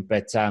different thing.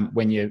 But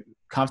when you're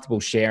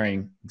comfortable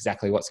sharing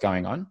exactly what's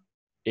going on,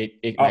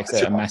 it makes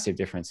a massive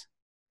difference.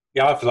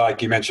 Yeah, I feel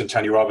like you mentioned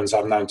Tony Robbins.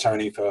 I've known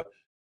Tony for,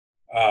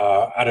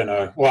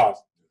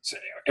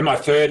 in my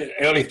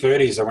early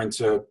 30s, I went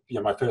to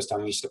my first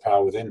Unleash the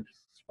Power Within.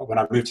 When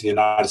I moved to the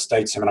United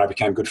States, him and I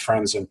became good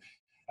friends, and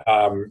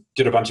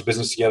did a bunch of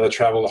business together,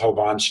 traveled a whole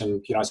bunch,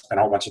 and I spent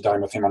a whole bunch of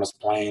time with him on his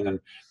plane,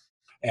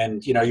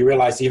 and you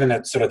realize even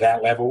at sort of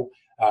that level,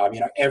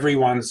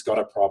 everyone's got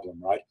a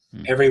problem, right?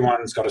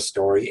 Everyone's got a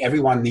story.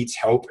 Everyone needs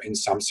help in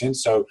some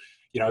sense. So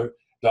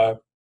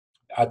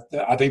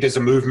I think there's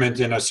a movement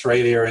in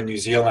Australia and New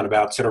Zealand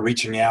about sort of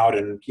reaching out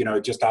and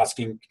just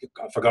asking.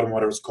 I've forgotten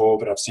what it was called,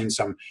 but I've seen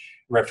some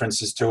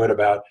references to it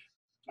about.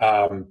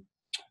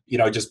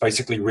 Just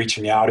basically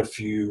reaching out if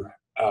you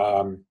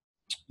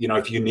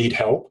need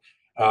help,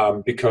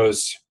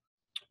 because,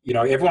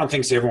 everyone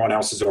thinks everyone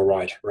else is all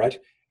right, right?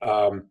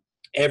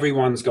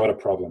 Everyone's got a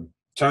problem.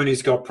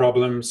 Tony's got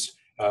problems.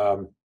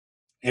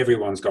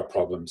 Everyone's got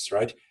problems,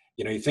 right?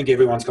 You think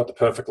everyone's got the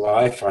perfect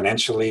life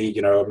financially,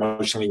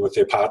 emotionally with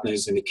their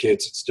partners and their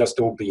kids. It's just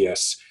all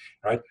BS,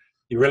 right?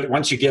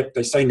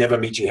 They say never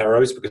meet your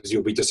heroes because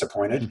you'll be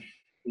disappointed.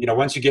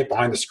 Once you get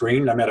behind the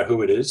screen, no matter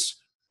who it is,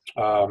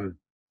 I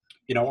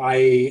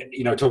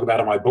talk about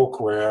in my book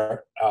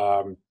where,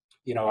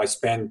 I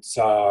spent,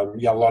 a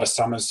lot of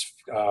summers,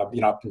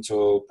 up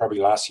until probably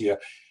last year,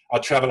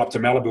 I'd travel up to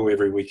Malibu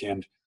every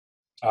weekend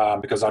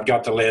because I'd go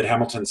up to Laird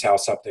Hamilton's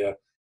house up there.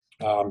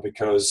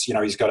 Because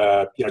he's got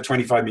a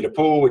 25-meter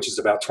pool, which is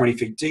about 20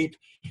 feet deep,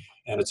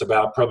 and it's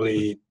about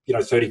probably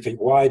 30 feet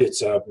wide.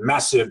 It's a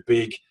massive,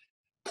 big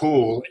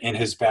pool in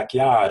his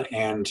backyard,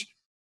 and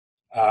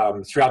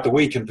throughout the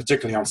week, and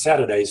particularly on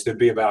Saturdays, there'd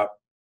be about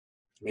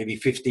maybe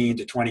 15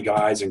 to 20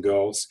 guys and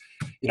girls,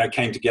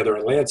 came together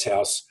at Laird's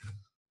house,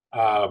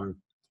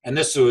 and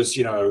this was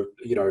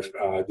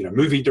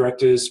movie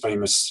directors,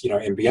 famous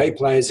NBA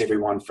players,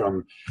 everyone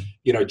from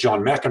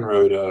John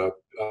McEnroe to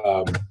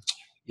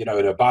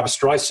to Barbra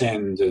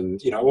Streisand, and,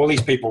 all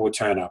these people would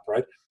turn up,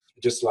 right?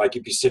 Just like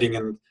you'd be sitting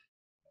in,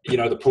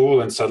 the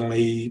pool and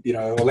suddenly,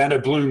 Orlando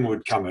Bloom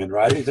would come in,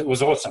 right? It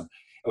was awesome.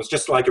 It was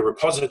just like a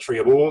repository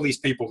of all these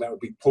people that would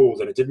be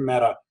pooled, and it didn't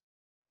matter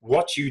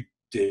what you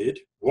did,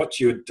 what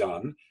you had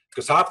done,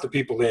 because half the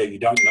people there, you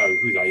don't know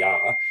who they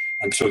are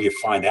until you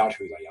find out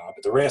who they are.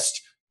 But the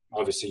rest,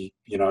 obviously,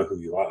 you know who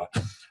you are.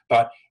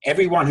 But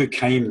everyone who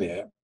came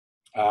there,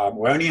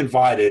 were only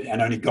invited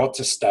and only got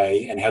to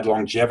stay and had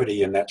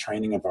longevity in that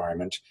training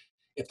environment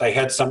if they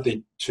had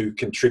something to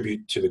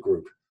contribute to the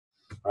group,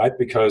 right?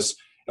 Because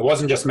it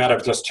wasn't just a matter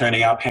of just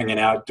turning up, hanging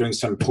out, doing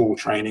some pool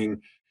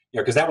training,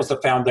 because that was the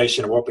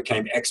foundation of what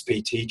became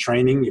XPT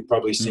training. You've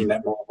probably seen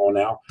that more and more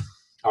now,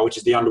 which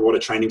is the underwater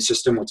training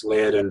system, which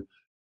Laird and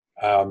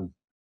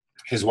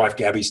his wife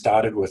Gabby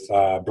started with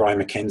Brian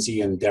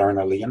McKenzie and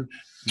Darren O'Leon.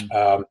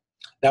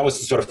 That was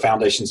the sort of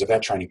foundations of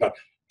that training. But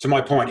to my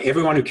point,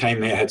 everyone who came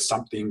there had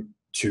something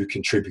to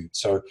contribute.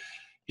 So,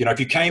 if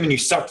you came and you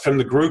sucked from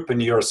the group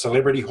and you're a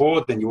celebrity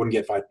horde, then you wouldn't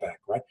get invited back,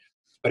 right?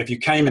 But if you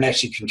came and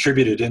actually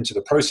contributed into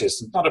the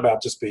process, it's not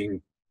about just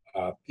being,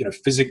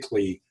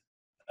 physically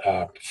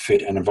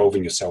fit and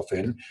involving yourself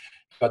in.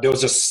 But there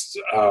was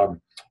a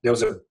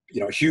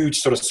huge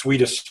sort of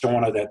Swedish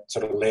sauna that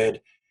sort of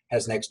Laird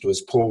has next to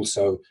his pool.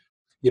 So,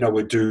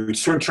 we'd do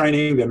swim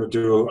training, then we'd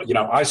do,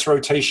 ice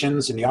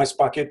rotations in the ice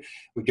bucket.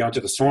 We'd go into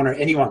the sauna.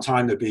 Any one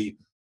time there'd be,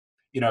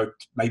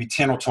 maybe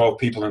 10 or 12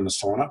 people in the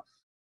sauna.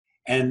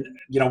 And,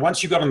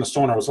 once you got in the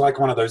sauna, it was like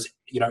one of those,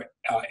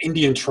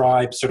 Indian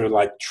tribe sort of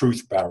like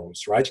truth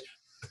barrels, right?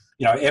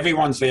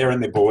 Everyone's there in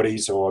their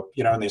boardies or,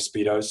 in their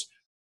Speedos.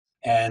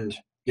 And,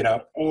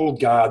 all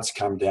guards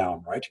come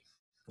down, right?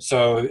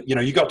 So,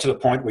 you got to the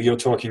point where you're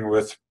talking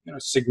with,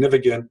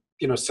 significant,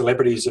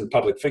 celebrities and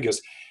public figures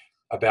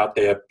about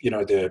their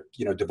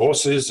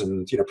divorces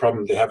and,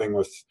 problem they're having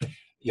with,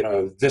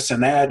 this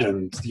and that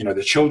and,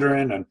 the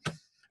children.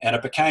 And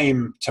it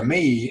became, to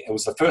me, it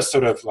was the first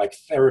sort of like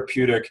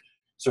therapeutic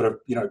sort of,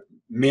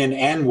 men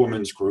and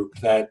women's group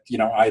that,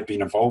 I had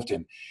been involved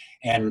in.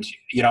 And,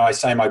 I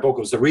say in my book, it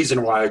was the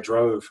reason why I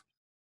drove,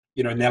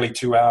 nearly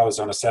 2 hours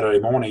on a Saturday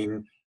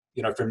morning,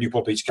 from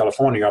Newport Beach,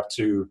 California up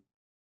to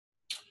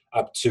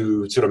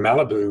sort of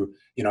Malibu,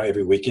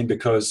 every weekend,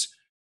 because,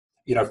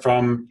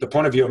 from the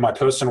point of view of my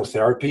personal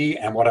therapy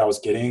and what I was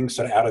getting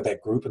sort of out of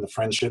that group and the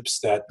friendships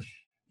that,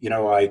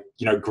 I,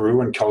 grew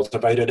and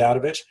cultivated out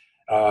of it,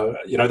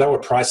 they were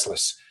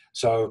priceless.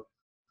 So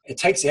it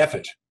takes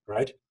effort,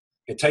 right?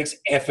 It takes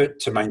effort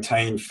to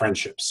maintain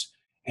friendships.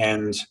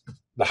 And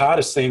the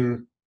hardest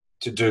thing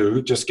to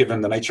do, just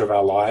given the nature of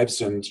our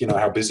lives and,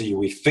 how busy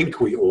we think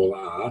we all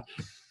are,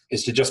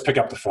 is to just pick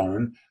up the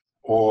phone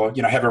or,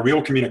 have a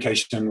real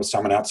communication with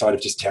someone outside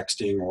of just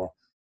texting or,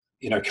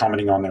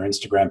 commenting on their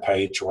Instagram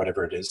page or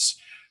whatever it is.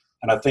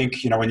 And I think,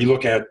 when you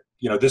look at,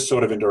 this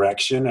sort of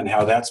interaction and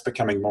how that's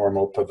becoming more and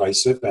more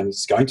pervasive, and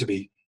it's going to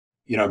be,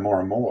 more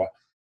and more,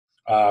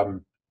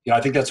 I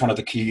think that's one of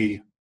the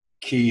key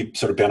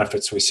sort of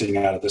benefits we're seeing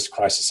out of this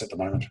crisis at the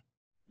moment.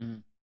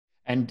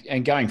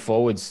 And going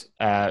forwards,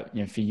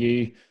 for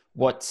you,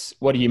 what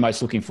are you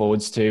most looking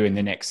forwards to in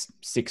the next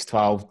 6,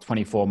 12,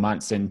 24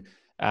 months? And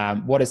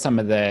what are some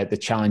of the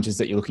challenges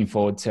that you're looking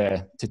forward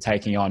to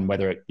taking on,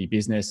 whether it be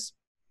business,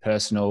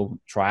 personal,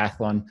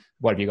 triathlon?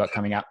 What have you got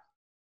coming up?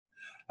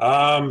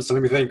 So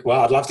let me think.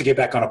 Well, I'd love to get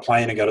back on a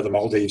plane and go to the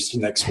Maldives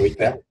next week.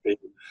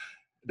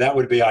 That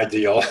would be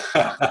ideal.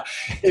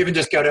 Even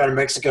just go down to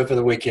Mexico for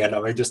the weekend.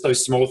 I mean, just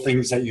those small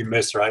things that you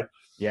miss, right?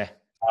 Yeah.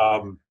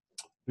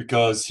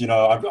 Because,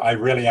 I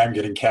really am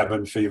getting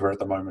cabin fever at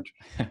the moment.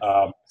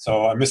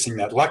 So I'm missing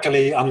that.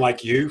 Luckily,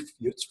 unlike you,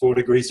 it's 4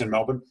 degrees in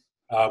Melbourne.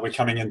 We're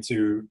coming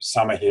into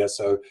summer here.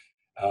 So,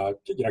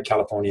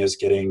 California is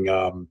getting,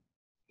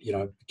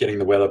 getting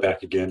the weather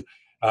back again.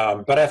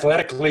 But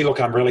athletically, look,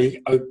 I'm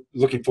really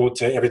looking forward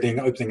to everything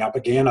opening up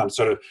again. I'm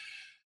sort of,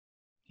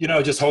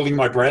 just holding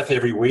my breath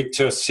every week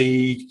to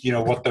see,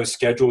 what those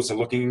schedules are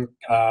looking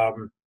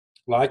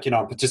like.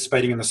 I'm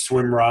participating in the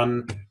swim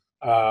run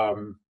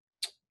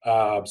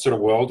sort of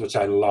world, which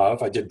I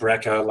love. I did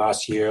Breca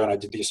last year and I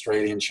did the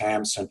Australian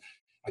champs. And,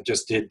 I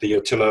just did the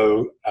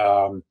Otillo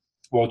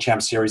World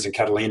Champ Series in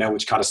Catalina,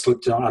 which kind of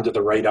slipped under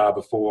the radar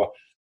before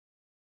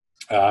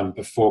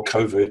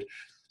COVID.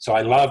 So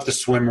I love the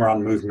swim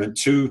run movement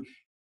to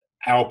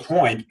our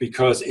point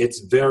because it's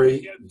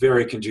very,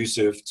 very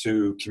conducive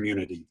to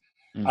community.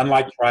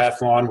 Unlike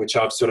triathlon, which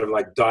I've sort of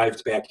like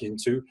dived back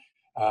into,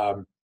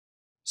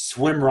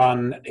 swim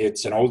run,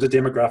 it's an older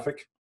demographic,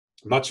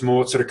 much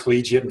more sort of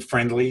collegiate and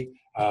friendly.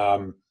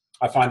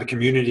 I find the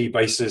community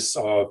basis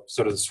of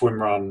sort of the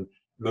swim run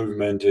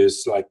movement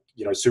is like,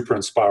 super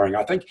inspiring.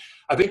 I think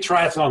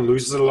triathlon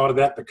loses a lot of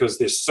that because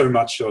there's so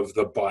much of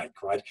the bike,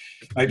 right?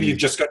 Maybe you've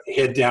just got your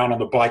head down on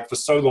the bike for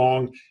so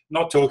long,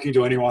 not talking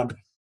to anyone,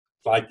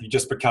 like you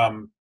just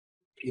become,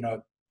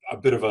 a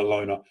bit of a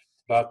loner.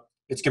 But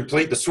it's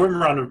complete. The swim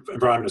run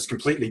environment is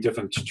completely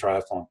different to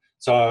triathlon.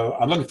 So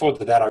I'm looking forward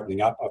to that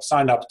opening up. I've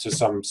signed up to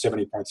some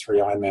 70.3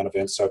 Ironman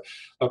events. So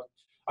look,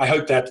 I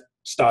hope that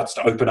starts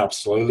to open up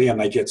slowly and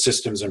they get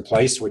systems in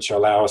place which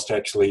allow us to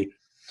actually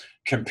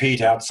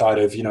compete outside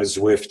of,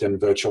 Zwift and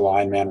virtual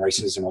Ironman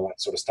races and all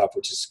that sort of stuff,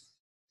 which is,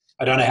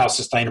 I don't know how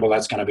sustainable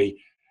that's going to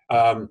be.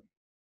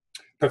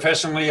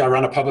 Professionally, I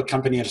run a public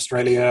company in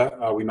Australia.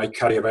 We make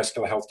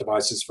cardiovascular health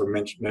devices for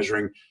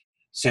measuring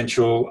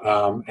central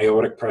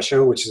aortic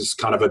pressure, which is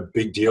kind of a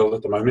big deal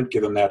at the moment,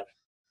 given that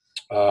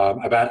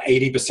about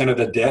 80% of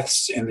the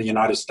deaths in the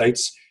United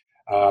States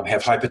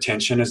have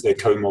hypertension as their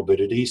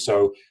comorbidity.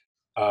 So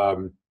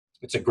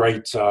it's a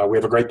great, we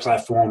have a great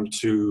platform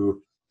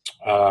to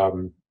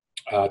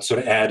sort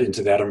of add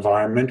into that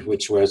environment,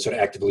 which we're sort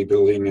of actively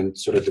building and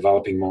sort of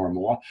developing more and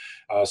more.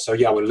 So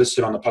yeah, we're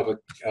listed on the public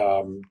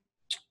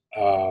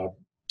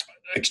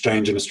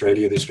exchange in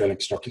Australia, the Australian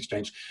Stock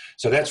Exchange.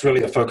 So that's really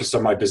the focus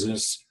of my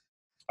business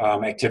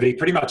activity.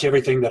 Pretty much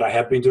everything that I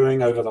have been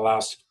doing over the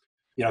last,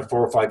 4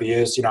 or 5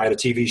 years. I had a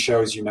TV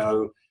show, as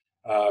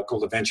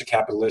called The Venture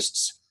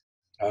Capitalists.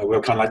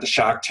 We're kind of like the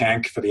Shark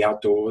Tank for the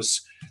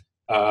outdoors.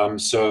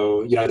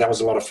 So, that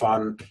was a lot of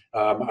fun.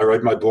 I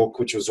wrote my book,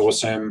 which was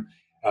awesome.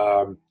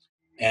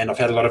 And I've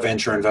had a lot of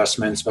venture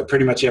investments, but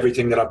pretty much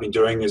everything that I've been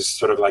doing is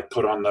sort of like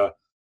put on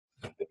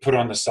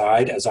the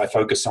side as I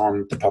focus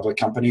on the public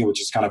company, which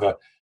is kind of a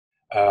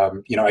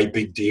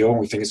big deal.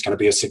 We think it's going to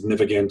be a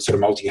significant sort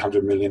of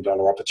multi-$100 million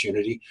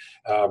opportunity.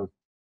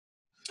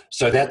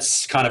 So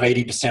that's kind of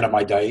 80% of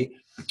my day.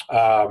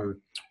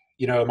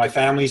 My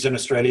family's in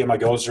Australia. My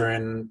girls are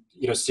in,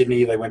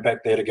 Sydney. They went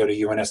back there to go to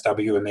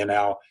UNSW and they're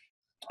now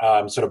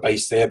sort of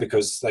based there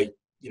because they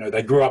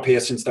grew up here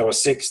since they were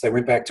 6. They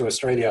went back to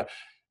Australia.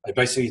 They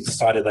basically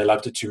decided they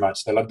loved it too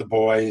much. They loved the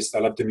boys.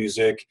 They loved the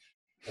music.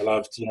 They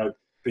loved,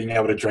 being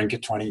able to drink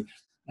at 20.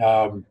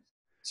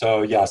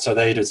 So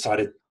they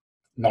decided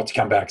not to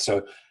come back.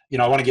 So,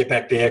 I want to get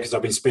back there because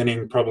I've been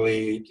spending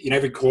probably,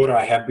 every quarter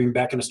I have been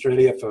back in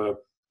Australia for,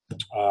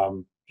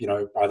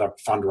 either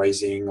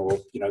fundraising or,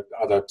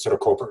 other sort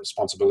of corporate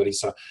responsibilities.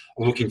 So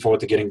I'm looking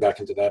forward to getting back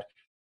into that.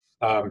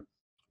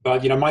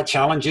 But, my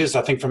challenge is,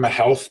 I think from a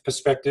health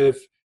perspective,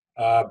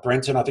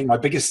 Brenton, I think my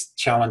biggest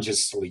challenge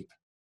is sleep.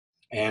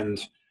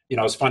 And,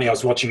 it's funny, I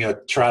was watching a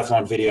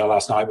triathlon video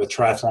last night with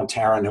Triathlon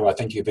Taran, who I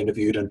think you've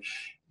interviewed and,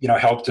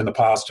 helped in the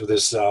past with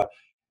his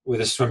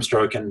swim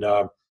stroke. And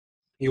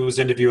he was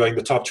interviewing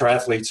the top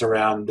triathletes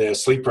around their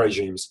sleep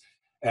regimes.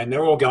 And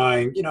they're all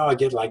going, I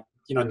get like,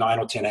 9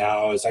 or 10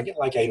 hours. I get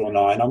like 8 or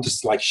 9. I'm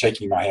just like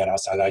shaking my head. I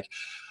say like,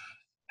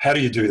 how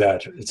do you do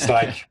that? It's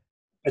like,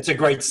 it's a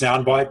great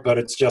soundbite, but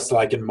it's just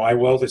like in my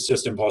world, it's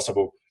just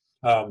impossible.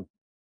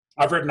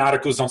 I've written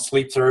articles on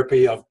sleep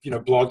therapy. I've,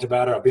 blogged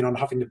about it. I've been on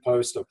Huffington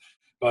Post.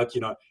 But,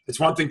 it's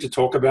one thing to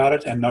talk about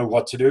it and know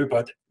what to do,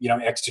 but,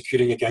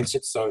 executing against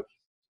it. So,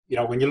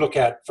 when you look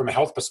at from a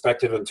health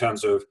perspective in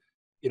terms of,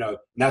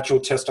 natural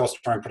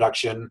testosterone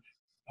production,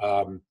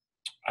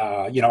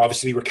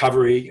 obviously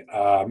recovery,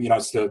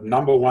 it's the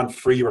number one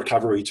free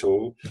recovery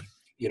tool,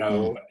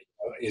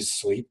 is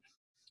sleep.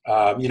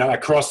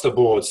 Across the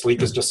board,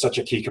 sleep is just such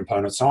a key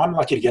component. So I'm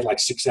lucky to get like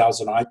 6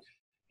 hours a night,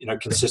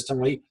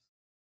 consistently,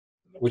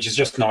 which is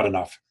just not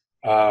enough.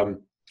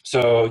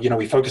 So,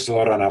 we focus a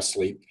lot on our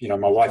sleep. My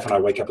wife and I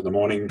wake up in the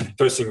morning.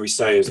 First thing we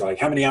say is like,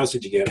 how many hours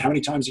did you get? How many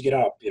times did you get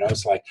up?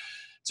 It's like,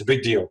 it's a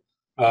big deal.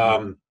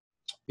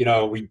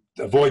 We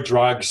avoid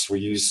drugs. We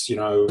use,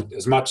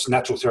 as much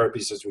natural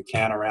therapies as we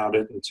can around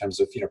it in terms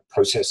of,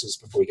 processes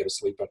before we go to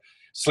sleep. But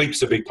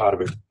sleep's a big part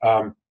of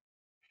it.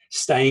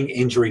 Staying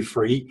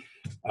injury-free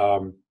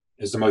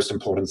is the most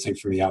important thing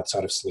for me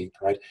outside of sleep,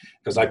 right?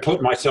 Because I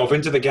put myself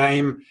into the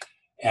game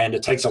and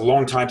it takes a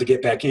long time to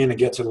get back in and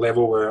get to the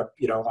level where,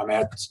 I'm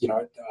at,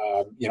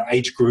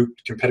 age group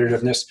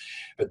competitiveness.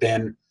 But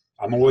then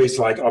I'm always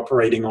like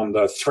operating on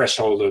the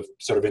threshold of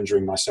sort of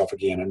injuring myself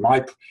again. And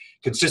my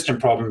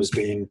consistent problem has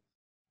been,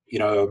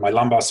 my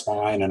lumbar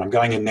spine, and I'm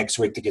going in next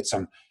week to get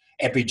some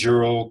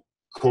epidural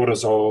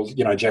cortisol,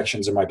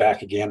 injections in my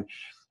back again.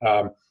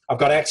 I've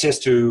got access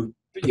to,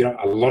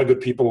 a lot of good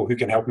people who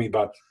can help me,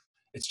 but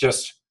it's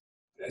just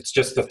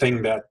the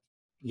thing that,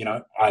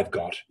 I've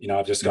got,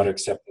 I've just got to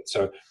accept it.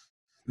 So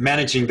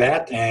managing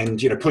that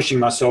and, pushing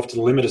myself to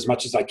the limit as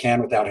much as I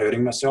can without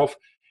hurting myself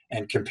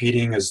and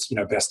competing as,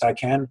 best I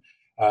can.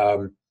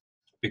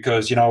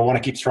 Because, I want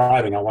to keep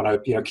thriving. I want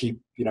to,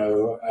 keep,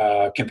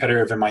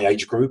 competitive in my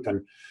age group.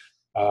 And,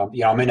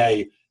 I'm in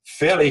a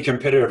fairly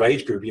competitive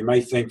age group. You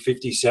may think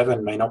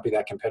 57 may not be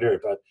that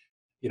competitive, but,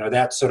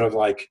 that's sort of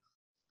like,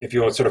 if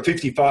you're sort of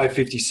 55,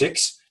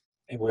 56,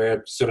 and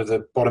where sort of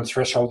the bottom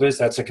threshold is,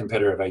 that's a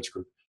competitive age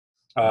group.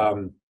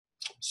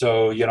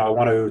 So, I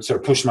want to sort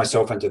of push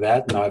myself into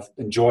that. And I've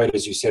enjoyed,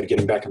 as you said,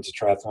 getting back into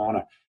triathlon.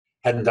 I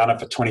hadn't done it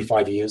for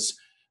 25 years.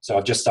 So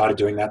I've just started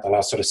doing that the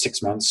last sort of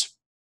 6 months.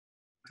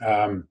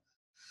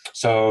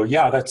 So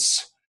yeah,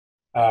 that's,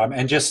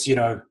 and just,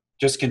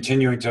 just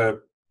continuing to,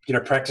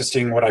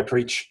 practicing what I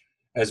preach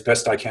as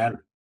best I can.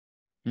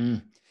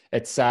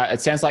 It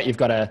sounds like you've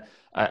got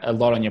a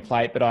lot on your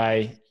plate, but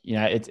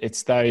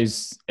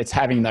it's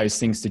having those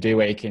things to do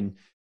where you can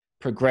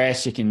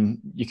progress, you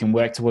can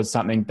work towards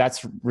something.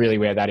 That's really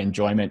where that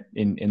enjoyment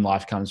in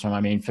life comes from. I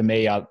mean, for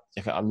me, I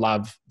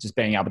love just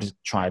being able to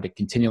try to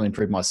continually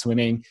improve my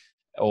swimming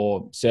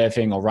or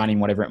surfing or running,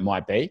 whatever it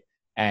might be.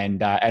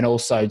 And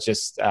also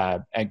just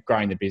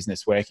growing the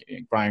business,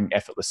 growing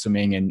Effortless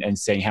Swimming and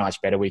seeing how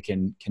much better we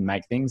can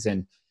make things.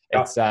 And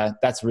it's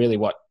that's really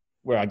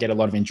where I get a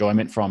lot of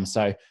enjoyment from.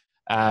 So,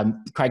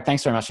 Craig,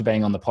 thanks very much for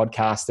being on the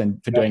podcast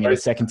and for doing it a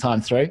second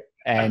time through.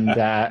 And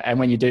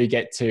when you do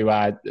get to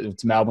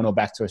Melbourne or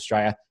back to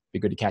Australia, it'd be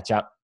good to catch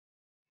up.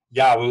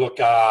 Yeah, well, look,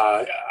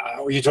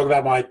 you talk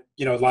about my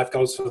life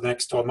goals for the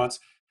next 12 months.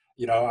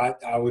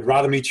 I would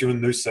rather meet you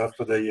in Noosa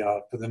for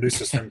the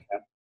Noosa swim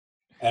camp.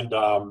 And,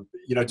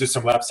 do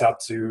some laps out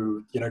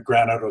to,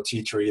 Granite or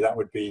Tea Tree. That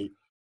would be,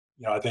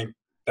 I think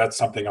that's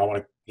something I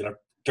want to,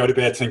 go to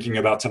bed thinking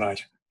about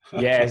tonight.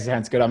 Yeah,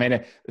 sounds good. I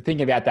mean,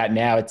 thinking about that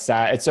now, it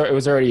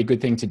was already a good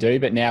thing to do.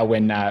 But now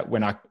when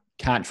I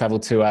can't travel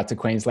to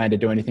Queensland to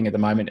do anything at the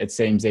moment, it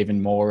seems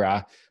even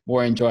more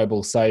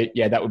enjoyable. So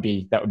yeah, that would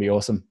be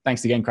awesome.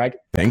 Thanks again, Craig.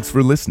 Thanks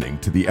for listening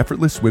to the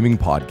Effortless Swimming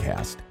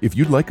Podcast. If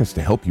you'd like us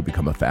to help you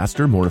become a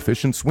faster, more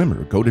efficient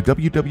swimmer, go to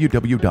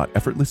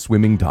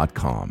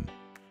www.effortlessswimming.com.